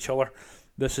 bouncing off each other.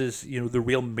 This is, the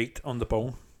real meat on the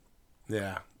bone.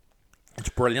 Yeah. It's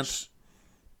brilliant.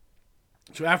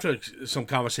 So after some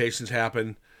conversations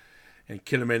happen, and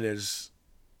Kinnaman is,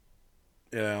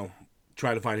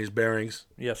 trying to find his bearings,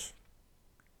 Yes.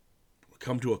 we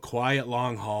come to a quiet,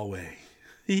 long hallway.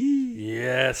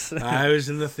 Yes. I was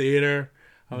in the theater.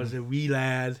 I was a wee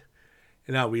lad.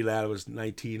 Not wee lad. I was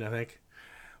 19, I think.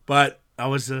 But I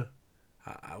was we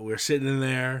were sitting in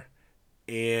there,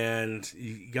 and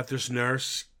you got this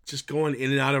nurse just going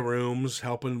in and out of rooms,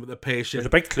 helping with the patient. There's a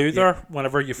big clue there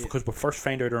whenever because we first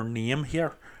find out her name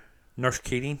here, Nurse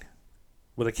Keating,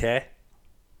 with a K.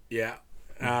 Yeah.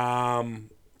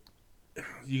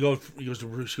 She goes to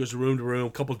room to room,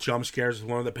 a couple jump scares with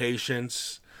one of the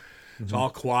patients. It's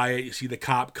all quiet. You see the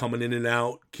cop coming in and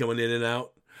out, killing in and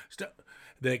out.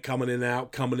 Then coming in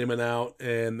and out,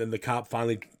 and then the cop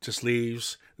finally just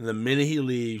leaves. And the minute he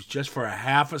leaves, just for a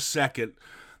half a second,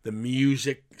 the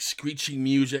music, screeching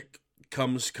music,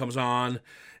 comes on,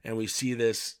 and we see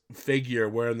this figure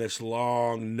wearing this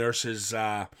long nurse's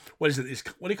what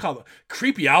do you call it?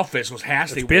 Creepy outfits. Was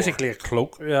It's basically a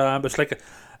cloak. It's like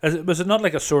was it not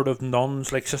like a sort of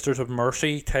nuns, like Sisters of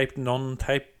Mercy type nun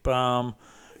type,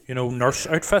 nurse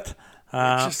outfit?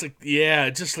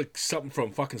 Just like something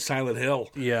from fucking Silent Hill.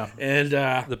 Yeah. And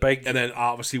and then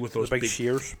obviously with those big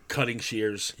shears, cutting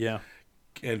shears. Yeah.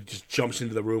 And just jumps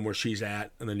into the room where she's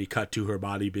at, and then you cut to her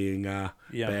body being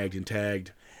bagged and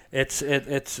tagged. It's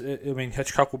I mean,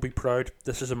 Hitchcock will be proud.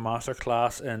 This is a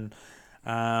masterclass in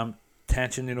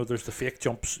tension. There's the fake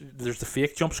jump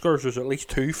scares. There's at least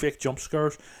 2 fake jump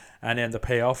scares, and then the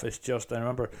payoff is just. I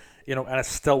remember, and it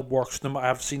still works.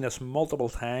 I've seen this multiple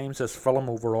times. This film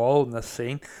overall in this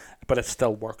scene, but it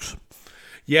still works.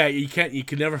 Yeah, you can't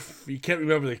remember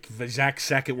the exact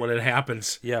second when it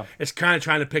happens. Yeah. It's kind of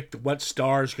trying to pick what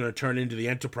star is going to turn into the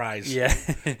Enterprise. Yeah.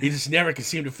 He just never can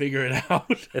seem to figure it out.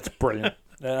 It's brilliant.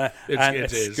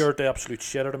 It scared the absolute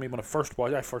shit out of me when I first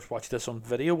watched this on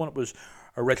video when it was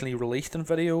originally released in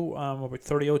video about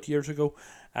 30 odd years ago,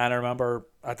 and I remember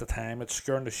at the time it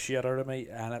scared the shit out of me,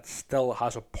 and it still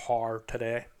has a power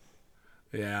today.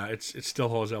 Yeah, it still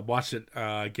holds up. Watched it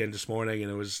again this morning,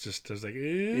 and it was like,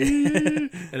 and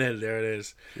then there it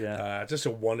is. Yeah. Just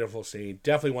a wonderful scene.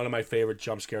 Definitely one of my favorite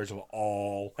jump scares of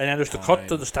all. And then there's time. the cut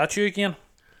to the statue again.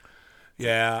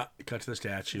 Yeah, cut to the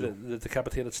statue. The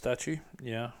decapitated statue.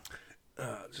 Yeah.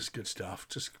 Just good stuff.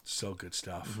 Just so good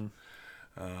stuff.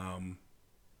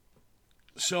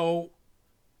 So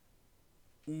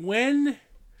when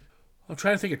I'm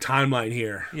trying to think of timeline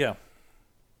here. Yeah.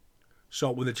 So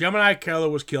when the Gemini killer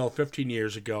was killed 15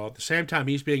 years ago, at the same time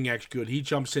he's being executed, he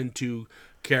jumps into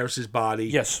Karras's body.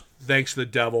 Yes. Thanks to the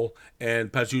devil, and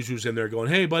Pazuzu's in there going,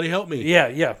 "Hey, buddy, help me."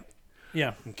 Yeah.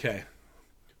 Okay.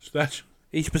 So that's.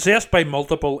 He's possessed by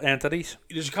multiple entities.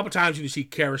 There's a couple times when you see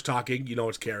Karras talking, you know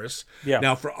it's Karras. Yeah.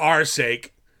 Now, for our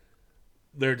sake,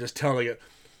 they're just telling it.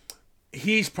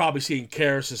 He's probably seeing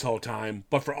Karras this whole time,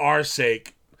 but for our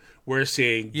sake, we're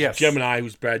seeing Gemini,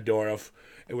 who's Brad Dourif,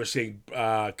 and we're seeing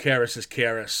Karras as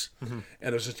Karras. And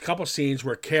there's a couple scenes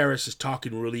where Karras is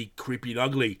talking really creepy and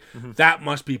ugly. That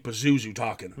must be Pazuzu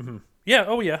talking. Yeah,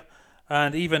 oh yeah.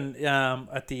 And even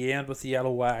at the end with the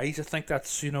yellow eyes, I think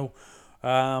that's,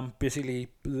 basically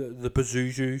the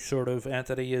Pazuzu sort of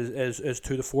entity is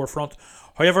to the forefront.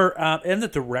 However, in the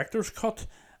director's cut,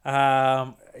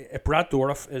 Brad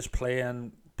Dourif is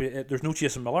playing. There's no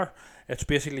Jason Miller. It's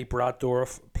basically Brad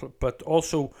Dourif, but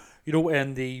also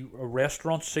in the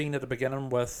restaurant scene at the beginning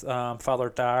with Father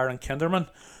Dyer and Kinderman,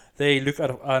 they look at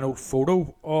an old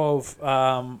photo of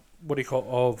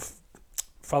of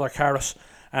Father Karras,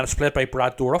 and it's played by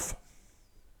Brad Dourif.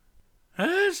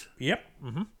 Has? Yep.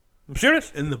 I'm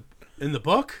serious. In the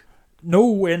book?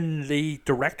 No, in the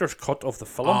director's cut of the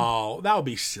film. Oh, that would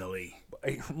be silly.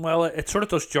 Well, it sort of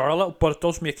does jar a little, but it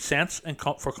does make sense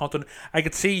for content. I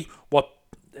could see what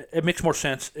it makes more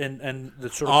sense in the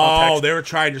sort of context. Oh, they were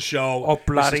trying to show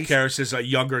Bloody Karras is a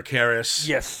younger Karras.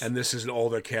 Yes. And this is an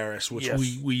older Karras, which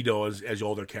we know as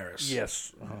older Karras.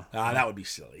 Yes. That would be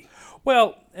silly.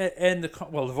 Well, they've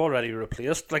already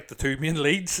replaced like the two main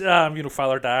leads.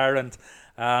 Father Dyer and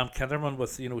Kinderman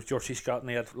with George C. Scott and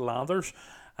Ed Landers.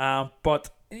 But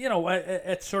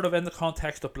it's sort of in the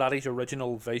context of Blatty's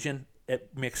original vision.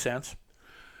 It makes sense.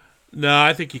 No,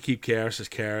 I think you keep Karras as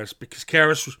Karras, because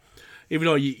Karras was, even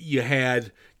though you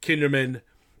had Kinderman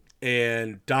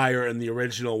and Dyer in the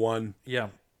original one,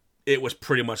 it was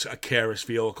pretty much a Karras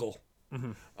vehicle.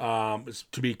 It's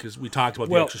to me, because we talked about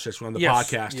The Exorcist on the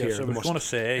podcast here. I was going to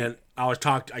say, and I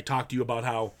talked to you about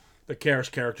how the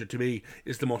Karras character to me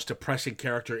is the most depressing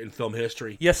character in film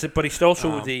history. Yes, but he's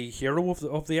also the hero of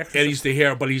the Exorcist. And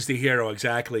he's the hero,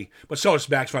 exactly. But so is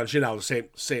Max von Sydow, the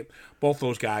same. Both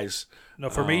those guys. No,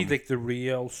 for me, the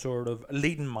real sort of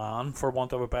leading man, for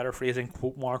want of a better phrase, in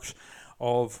quote marks,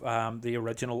 of the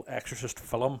original Exorcist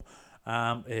film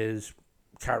is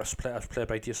Karras, played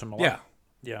by Jason Miller.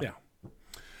 Yeah.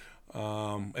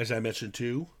 As I mentioned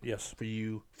too. Yes. For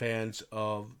you fans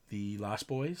of the Lost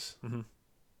Boys.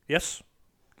 Yes.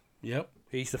 Yep.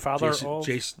 He's the father of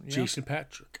Jason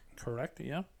Patric. Correct.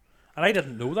 Yeah. And I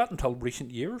didn't know that until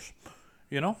recent years.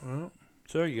 So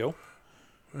there you go.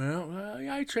 Well,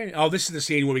 I trained. Oh, this is the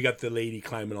scene where we got the lady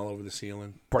climbing all over the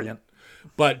ceiling. Brilliant.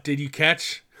 But did you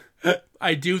catch?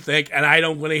 I do think, and I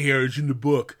don't want to hear it's in the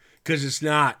book, because it's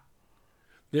not.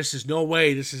 This is no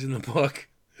way this is in the book.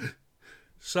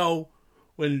 So,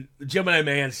 when the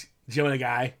Gemini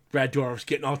guy, Brad Dourif's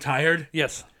getting all tired.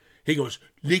 Yes. He goes,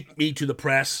 leak me to the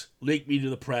press.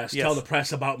 Yes. Tell the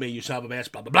press about me, you son of a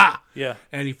bitch, blah, blah, blah. Yeah.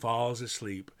 And he falls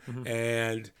asleep.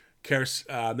 And Karras,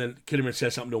 then Kinderman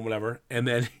says something to him, whatever. And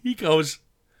then he goes,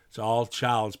 it's all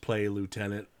child's play,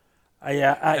 Lieutenant.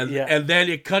 And then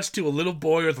it cuts to a little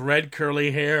boy with red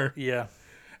curly hair. Yeah.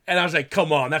 And I was like,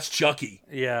 come on, that's Chucky.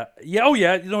 Yeah. Oh,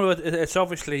 yeah. It's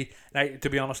obviously, to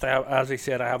be honest, as I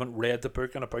said, I haven't read the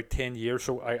book in about 10 years,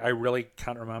 so I really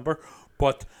can't remember.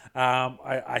 But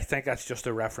I think that's just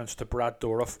a reference to Brad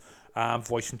Dourif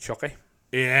voicing Chucky.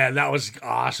 Yeah, that was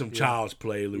awesome. Child's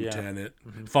play, Lieutenant.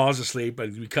 Falls asleep,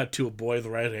 and we cut to a boy with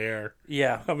red hair.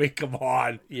 Yeah. I mean, come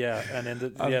on. Yeah, and then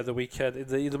the wee kid,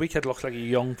 the wee kid looks like a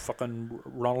young fucking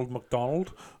Ronald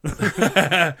McDonald.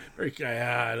 Yeah,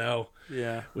 I know.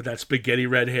 Yeah. With that spaghetti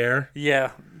red hair.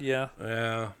 Yeah.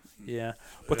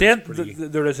 But then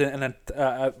there is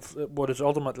what is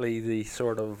ultimately the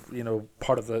sort of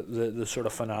part of the sort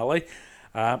of finale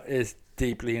is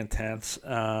deeply intense.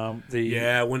 When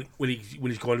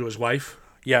he's going to his wife.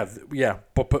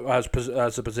 But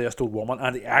as a possessed old woman,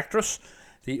 and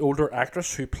the older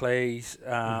actress who plays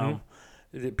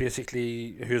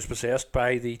basically who is possessed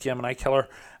by the Gemini killer,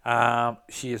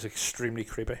 she is extremely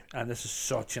creepy, and this is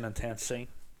such an intense scene.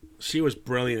 She was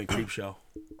brilliant in Creepshow.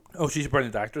 Oh, she's a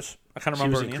brilliant actress. I can't She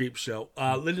remember was her in name. Creep Show.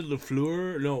 Linda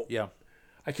LaFleur? No. Yeah.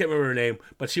 I can't remember her name,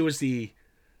 but she was the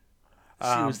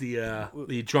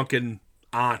the drunken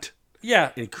aunt.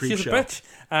 Yeah, In Creep she's Show. a bitch,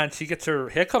 and she gets her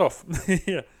hair cut off.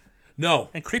 Yeah, No.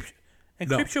 and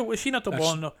No. Creep Show, was she not the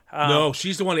one? No,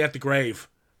 she's the one at the grave.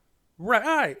 Right,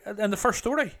 aye, in the first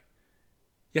story.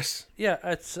 Yes. Yeah,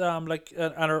 it's like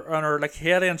and her like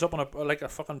head ends up on a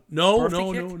fucking No,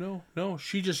 birthday no, cake. no.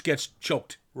 She just gets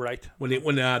choked Right, when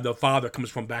the father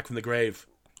comes back from the grave.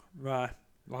 right.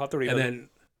 We'll have to read And it.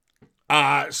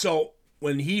 then, so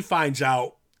when he finds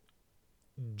out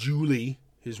Julie,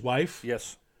 his wife,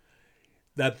 Yes.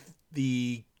 that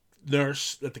the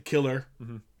nurse, that the killer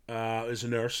Mm-hmm. is a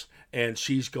nurse, and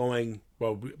she's going,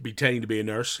 pretending to be a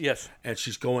nurse. Yes. And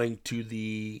she's going to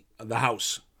the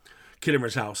house,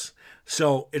 Kittimer's house.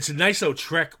 So it's a nice little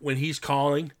trick when he's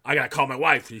calling. I gotta call my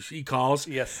wife. He calls.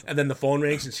 Yes. And then the phone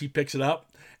rings and she picks it up,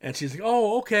 and she's like,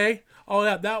 "Oh, okay. Oh,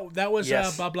 that was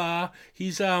Yes. blah blah."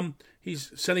 He's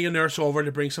sending a nurse over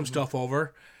to bring some stuff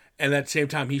over, and at the same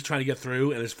time he's trying to get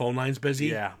through, and his phone line's busy.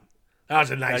 Yeah. That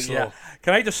was a nice Yeah. little.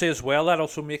 Can I just say as well, that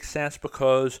also makes sense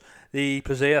because the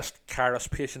possessed Karis,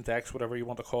 Patient X, whatever you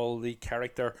want to call the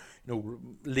character,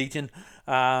 Legion,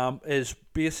 is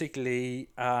basically,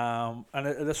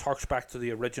 this harks back to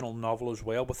the original novel as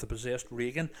well with the possessed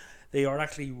Reagan. They are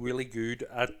actually really good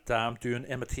at doing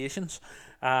imitations.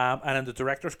 And in the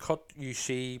director's cut, you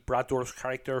see Brad Dourif's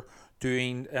character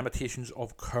doing imitations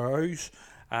of cows.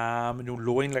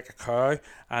 Lowing like a cow,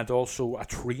 and also a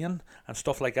train and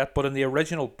stuff like that. But in the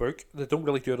original book, they don't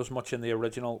really do it as much in the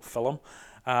original film.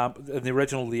 In the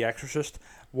original The Exorcist,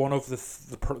 one of the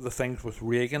things with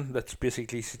Reagan that's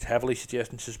basically heavily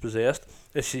suggesting she's possessed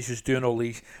is she's doing all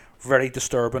these very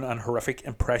disturbing and horrific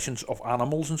impressions of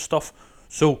animals and stuff.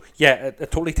 So yeah, it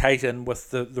totally ties in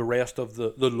with the rest of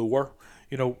the lore.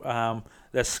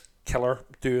 This killer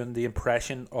doing the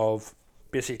impression of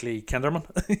basically Kinderman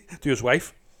to his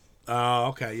wife. Oh,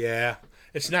 okay, yeah.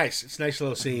 It's nice. It's a nice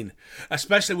little scene,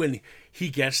 especially when he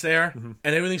gets there and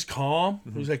everything's calm.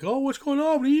 He's like, "Oh, what's going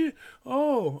on? What are you?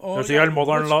 Oh." There's the old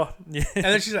mother-in-law. And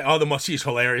then she's like, "Oh, she's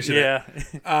hilarious." Isn't Yeah. it?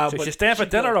 So but she's staying for she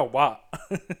dinner go- or what?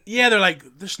 Yeah, they're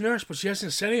like, "This nurse, but she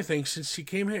hasn't said anything since she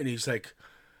came here." And he's like,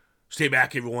 "Stay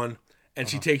back, everyone." And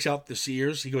she takes out the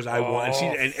seers. He goes, "I want."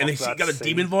 And fuck he's that got a scene.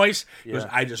 demon voice. He goes, Yeah.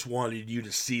 "I just wanted you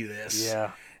to see this."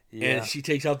 Yeah. And she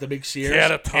takes out the big seers.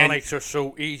 Catatonics are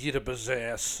so easy to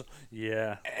possess.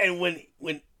 Yeah. And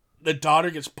when the daughter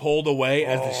gets pulled away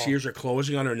as the shears are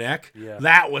closing on her neck, Yeah.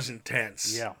 that was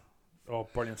intense. Yeah. Oh,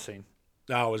 brilliant scene.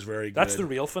 That was very good. That's the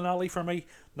real finale for me,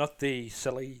 not the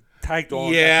silly tagged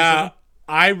on. Yeah, exorcism.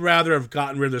 I'd rather have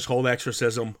gotten rid of this whole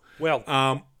exorcism. Well,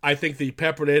 I think they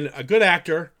peppered in a good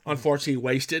actor, unfortunately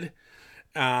wasted.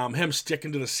 Him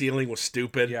sticking to the ceiling was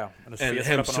stupid. Yeah, and his and face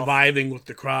him ripping off. surviving with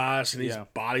the cross and his Yeah.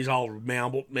 body's all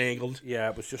mangled. yeah,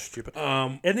 it was just stupid.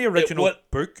 In the original what-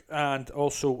 book and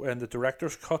also in the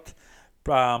director's cut,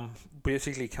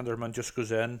 basically Kinderman just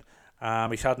goes in.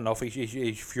 He's had enough.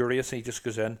 He's furious. And he just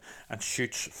goes in and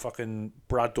shoots fucking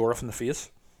Brad Dourif in the face.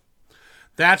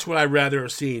 That's what I'd rather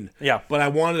have seen. Yeah. But I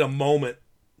wanted a moment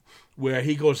where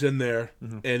he goes in there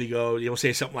Mm-hmm. and he'll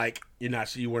say something like,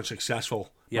 you weren't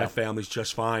successful. Yeah. My family's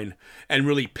just fine. And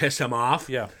really piss him off.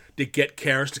 Yeah. To get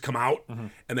Karras to come out.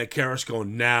 And then Karras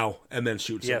going now and then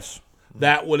shoots him. Yes.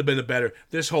 That would have been a better.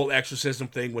 This whole exorcism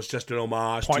thing was just an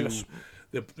homage Pointless. to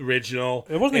the original.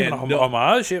 It wasn't even a And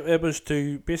homage. It was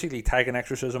to basically tag an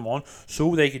exorcism on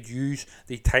so they could use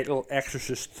the title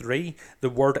Exorcist 3, the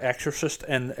word exorcist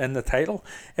in the title.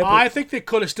 I think they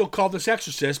could have still called this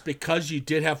Exorcist because you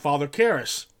did have Father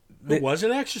Karras, who was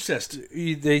an exorcist.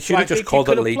 They should I have just think called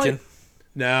he it could have Legion. played-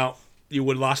 No, you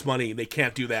would have lost money. They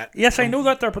can't do that. Yes, I know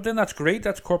that there, but then that's great.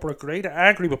 That's corporate great. I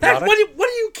agree with What Braddock. do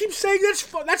you keep saying?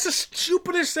 That's the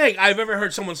stupidest thing I've ever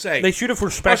heard someone say. They should have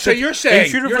respected. So you're saying they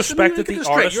should have you're- respected let me get the this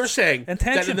straight. artist's You're saying that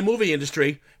intention. in the movie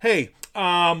industry, hey,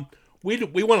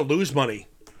 we want to lose money.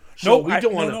 So we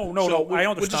don't want to. No, I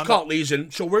We'll just understand call it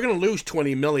Legion. So we're going to lose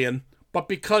 20 million, but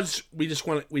because we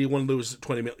want to lose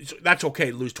 20 million, so that's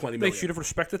okay to lose 20 They million. should have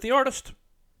respected the artist.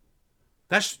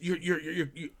 That's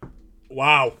you.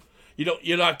 Wow.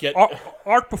 You're not getting.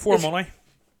 Art before money.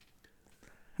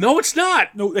 No, it's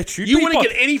not. No, it should You be. wouldn't but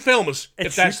get any films it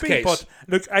if that's should the be, case. But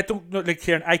look, I don't look,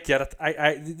 Kieran. I get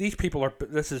it. These people are.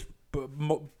 This is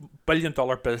 $1 billion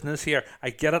business here. I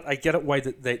get it. I get it why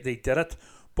they did it,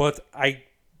 but I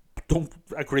don't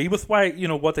agree with why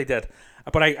what they did,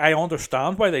 but I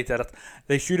understand why they did it.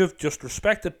 They should have just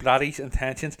respected Blatty's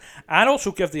intentions and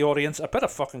also give the audience a bit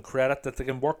of fucking credit that they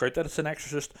can work out that it's an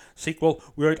Exorcist sequel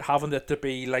without having it to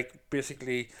be like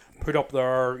basically put up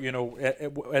there,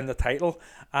 in the title.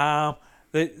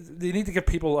 They need to give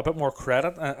people a bit more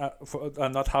credit for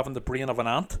not having the brain of an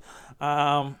ant.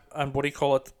 And what do you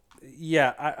call it?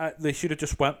 Yeah, they should have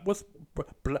just went with.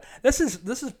 This is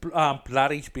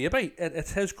Blatty's baby.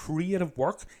 It's his creative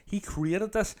work. He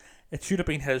created this. It should have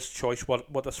been his choice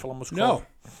what this film was called.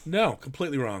 No,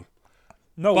 completely wrong.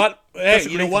 No, But hey,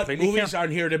 you know what? completely, Movies Kieran.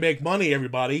 aren't here to make money,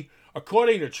 everybody.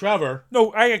 According to Trevor,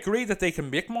 No, I agree that they can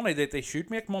make money, that they should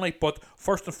make money, but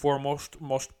first and foremost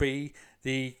must be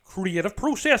the creative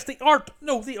process, the art.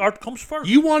 No, the art comes first.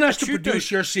 you want us It to should produce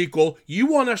do. your sequel. You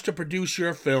want us to produce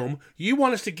your film. You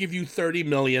want us to give you $30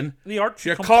 million. The art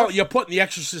should come first. You're putting the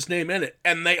Exorcist name in it,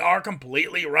 and they are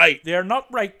completely right. They're not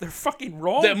right. They're fucking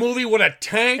wrong. That movie would have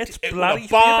tanked. It's It would have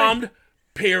Blatty's bombed.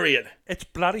 Period. It's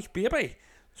Blatty's baby.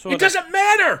 So It doesn't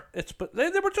matter. But they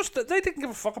were just they didn't give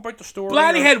a fuck about the story.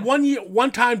 Blatty or- had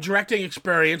one time directing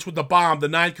experience with the bomb, the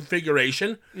 9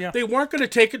 configuration. Yeah. They weren't going to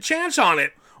take a chance on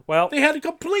it. well, They had a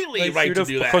completely they right should to have,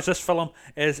 do that. because this film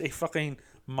is a fucking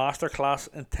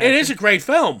masterclass in It is a great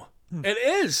film. Hmm. It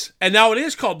is. And now it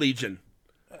is called Legion.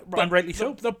 and rightly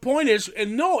so. The point is,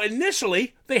 and no,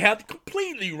 initially, they had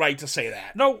completely right to say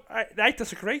that. No, I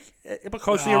disagree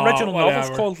because the Oh, original novel's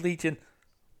whatever. called Legion.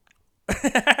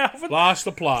 Lost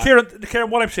the plot. Kieran,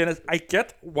 what I'm saying is, I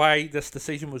get why this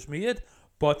decision was made,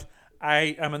 but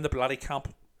I am in the Blatty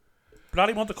camp.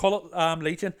 Blatty want to call it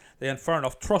Legion, then fair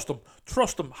enough. Trust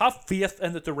them. Have faith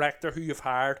in the director who you've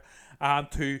hired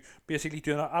to basically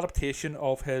do an adaptation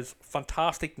of his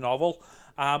fantastic novel,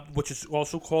 which is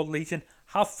also called Legion.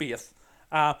 Have faith.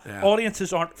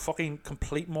 Audiences aren't fucking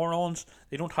complete morons.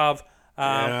 They don't have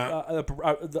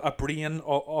a brain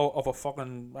of a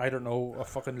fucking, I don't know, a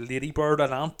fucking ladybird,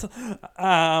 an ant.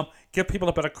 Give people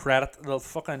a bit of credit. They'll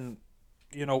fucking,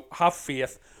 have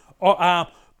faith.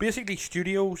 Basically,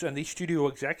 studios and these studio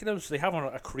executives, they have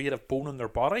a creative bone in their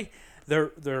body. They're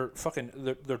dumb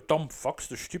fucks.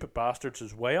 They're stupid bastards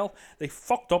as well. They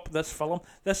fucked up this film.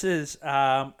 This is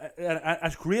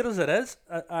as great as it is,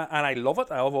 and I love it.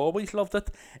 I've always loved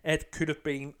it. It could have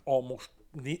been almost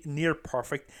near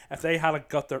perfect if they hadn't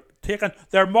got taken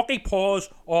their mucky paws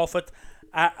off it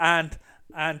and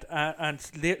left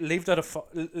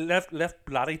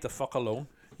Blatty the fuck alone.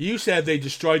 You said they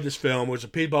destroyed this film, it was a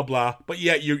blah, blah, blah, but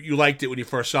yet you liked it when you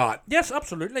first saw it. Yes,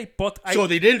 absolutely. But So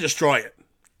they didn't destroy it.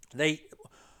 They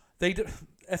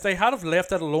if they had have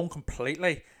left it alone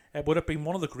completely, it would have been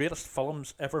one of the greatest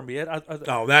films ever made.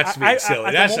 Oh, that's being silly.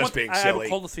 at the That's moment, just being I silly. would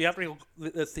call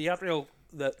the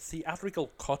theatrical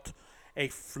cut a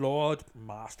flawed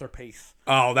masterpiece.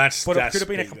 Oh, that's But it could have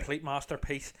been a big. complete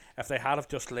masterpiece if they had have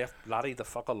just left Blatty the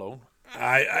fuck alone.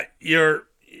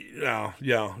 No.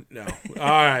 All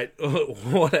right,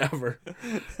 whatever.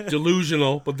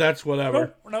 Delusional, but that's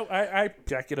whatever. No, I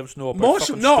executives know about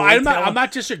fucking I'm storytelling.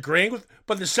 not disagreeing with,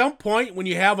 but at some point when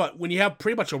you have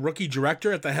pretty much a rookie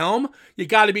director at the helm, you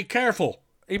got to be careful.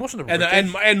 He wasn't a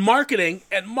And rookie.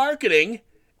 and marketing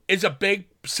is a big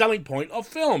selling point of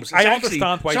films. It's I actually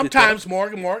understand why they did sometimes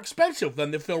more expensive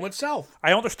than the film itself.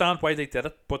 I understand why they did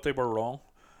it, but they were wrong.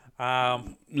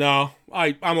 No,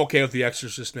 I'm okay with the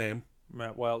Exorcist name.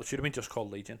 Well, it should have been just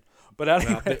called Legion. But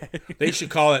anyway, They should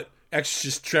call it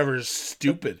Exorcist Trevor's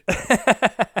Stupid.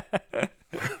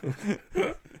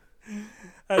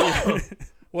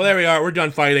 Well, there we are. We're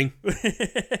done fighting.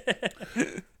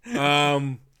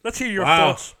 let's hear your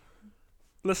Wow. thoughts,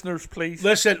 listeners, please.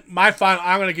 Listen, I'm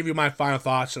going to give you my final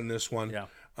thoughts on this one. Yeah.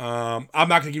 I'm not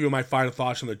going to give you my final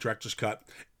thoughts on the director's cut.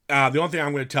 The only thing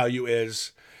I'm going to tell you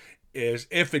is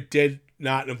if it did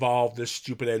not involve this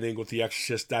stupid ending with The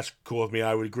Exorcist, that's cool with me.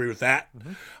 I would agree with that,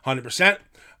 100%.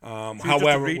 However,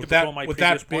 agreed with with all my that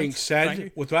previous being points. Thank you.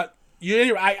 said, with what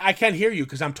I can't hear you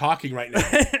because I'm talking right now.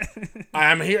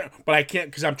 I'm here, but I can't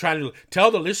because I'm trying to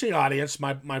tell the listening audience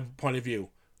my point of view.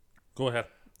 Go ahead.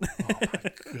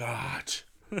 God,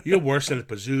 you're worse than a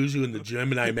Pazuzu and the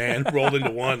Gemini Man rolled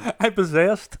into one. I'm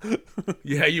possessed.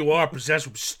 Yeah, you are possessed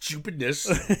with stupidness.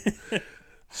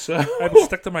 So I will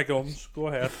stick to my guns. Go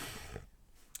ahead.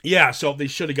 yeah, so they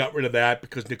should have got rid of that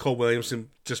because Nicole Williamson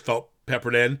just felt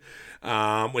peppered in.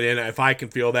 And if I can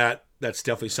feel that, that's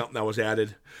definitely something that was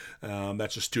added.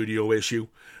 That's a studio issue.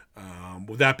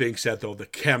 With that being said, though, the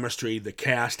chemistry, the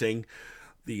casting,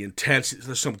 the intense,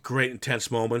 there's some great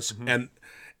intense moments, and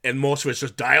most of it's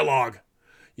just dialogue.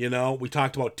 You know, we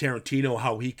talked about Tarantino,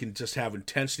 how he can just have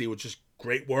intensity with just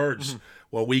great words.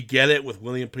 Well, we get it with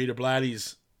William Peter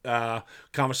Blatty's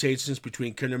conversations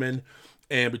between Kinderman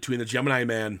and between the Gemini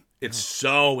Man. It's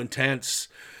so intense.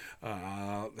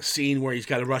 The scene where he's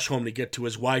got to rush home to get to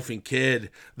his wife and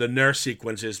kid. The nurse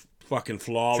sequence is fucking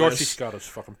flawless. George C. Scott is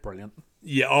fucking brilliant.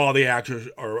 Yeah, all the actors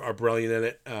are brilliant in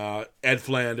it. Ed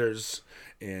Flanders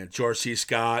and George C.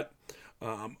 Scott,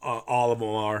 all of them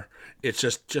are. It's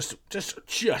just Brad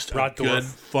a good, Dourif.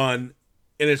 fun,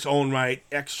 in its own right,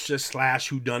 Exorcist /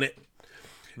 whodunit.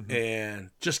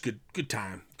 And just good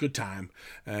time.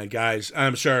 And guys,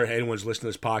 I'm sure anyone's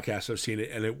listening to this podcast have seen it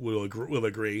and it will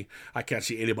agree. I can't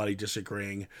see anybody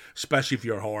disagreeing, especially if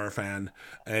you're a horror fan,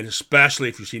 and especially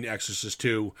if you've seen Exorcist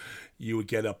 2, you would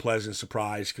get a pleasant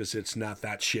surprise because it's not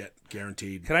that shit,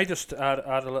 guaranteed. Can I just add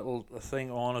a little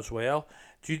thing on as well?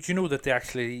 Do you know that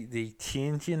the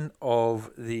changing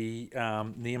of the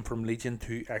name from Legion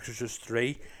to Exorcist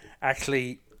 3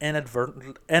 actually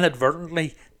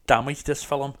inadvertently damaged this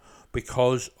film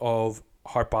because of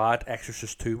how bad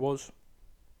Exorcist 2 was?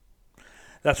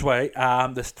 That's why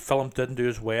this film didn't do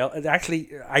as well. It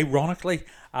actually, ironically,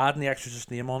 adding the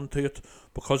Exorcist name onto it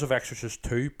because of Exorcist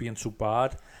 2 being so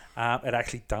bad, it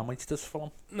actually damaged this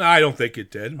film. No, I don't think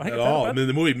it did at all. I did. mean,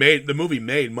 the movie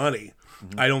made money.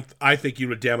 I think you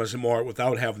would damage it more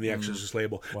without having the Exorcist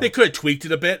label. They could have tweaked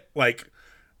it a bit, like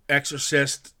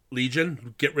Exorcist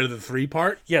Legion, get rid of the 3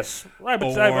 part. Yes, I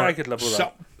could live with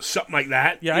that. Something like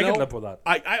that. Yeah, I could live with that.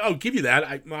 I'll give you that.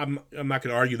 I'm not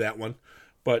going to argue that one,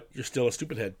 but you're still a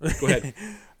stupid head. Go ahead.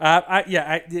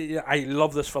 I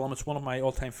love this film. It's one of my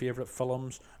all-time favorite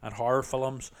films and horror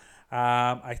films.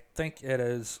 I think it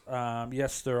is.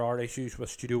 Yes, there are issues with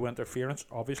studio interference,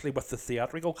 obviously, with the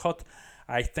theatrical cut.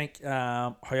 I think,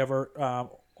 however,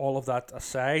 all of that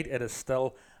aside, it is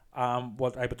still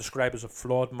what I would describe as a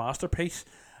flawed masterpiece.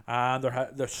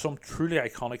 There's some truly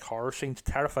iconic horror scenes,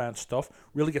 terrifying stuff,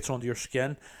 really gets under your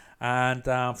skin. And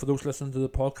for those listening to the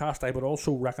podcast, I would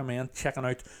also recommend checking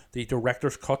out the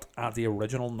director's cut and the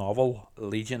original novel,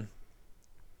 Legion.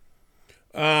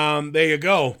 There you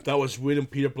go. That was William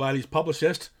Peter Blatty's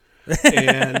publicist.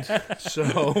 And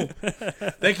so,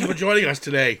 thank you for joining us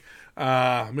today,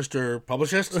 Mr.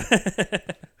 Publicist.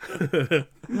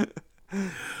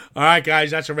 All right,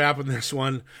 guys, that's a wrap on this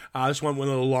one. This one went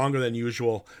a little longer than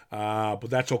usual, but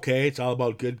that's okay. It's all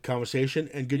about good conversation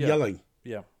and good yelling.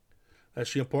 Yeah.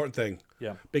 That's the important thing.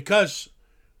 Yeah. Because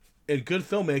in good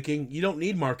filmmaking, you don't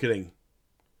need marketing.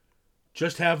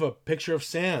 Just have a picture of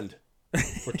sand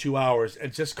for 2 hours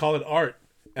and just call it art.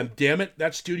 And damn it,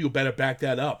 that studio better back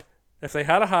that up. If they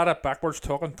had a backwards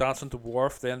talking dancing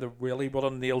dwarf, then they really would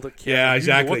have nailed it. Kid. Yeah,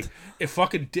 exactly. If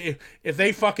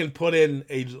they fucking put in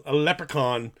a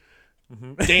leprechaun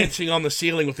dancing on the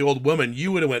ceiling with the old woman,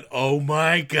 you would have went, "Oh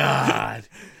my god,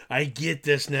 I get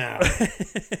this now."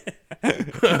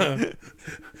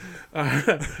 All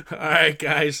right,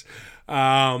 guys.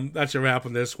 That's a wrap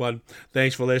on this one.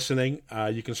 Thanks for listening.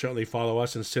 You can certainly follow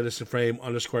us in Citizen Frame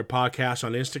 _podcast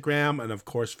on Instagram and, of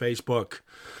course, Facebook.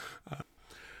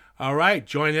 All right,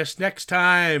 join us next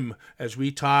time as we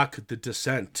talk The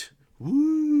Descent.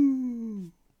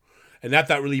 Woo! And not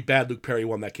that really bad Luke Perry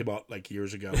one that came out like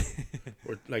years ago,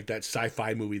 or like that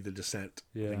sci-fi movie The Descent,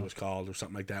 I think it was called, or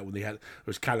something like that. When it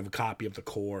was kind of a copy of The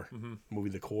Core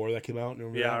movie, The Core that came out.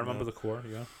 I remember The Core.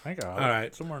 Yeah, I got it. All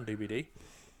right, somewhere on DVD.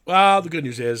 Well, the good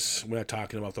news is we're not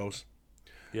talking about those.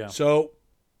 Yeah. So,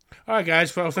 all right,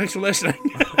 guys. Well, thanks for listening.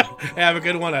 Have a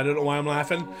good one. I don't know why I'm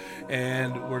laughing,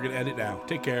 and we're gonna end it now.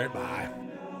 Take care. Bye.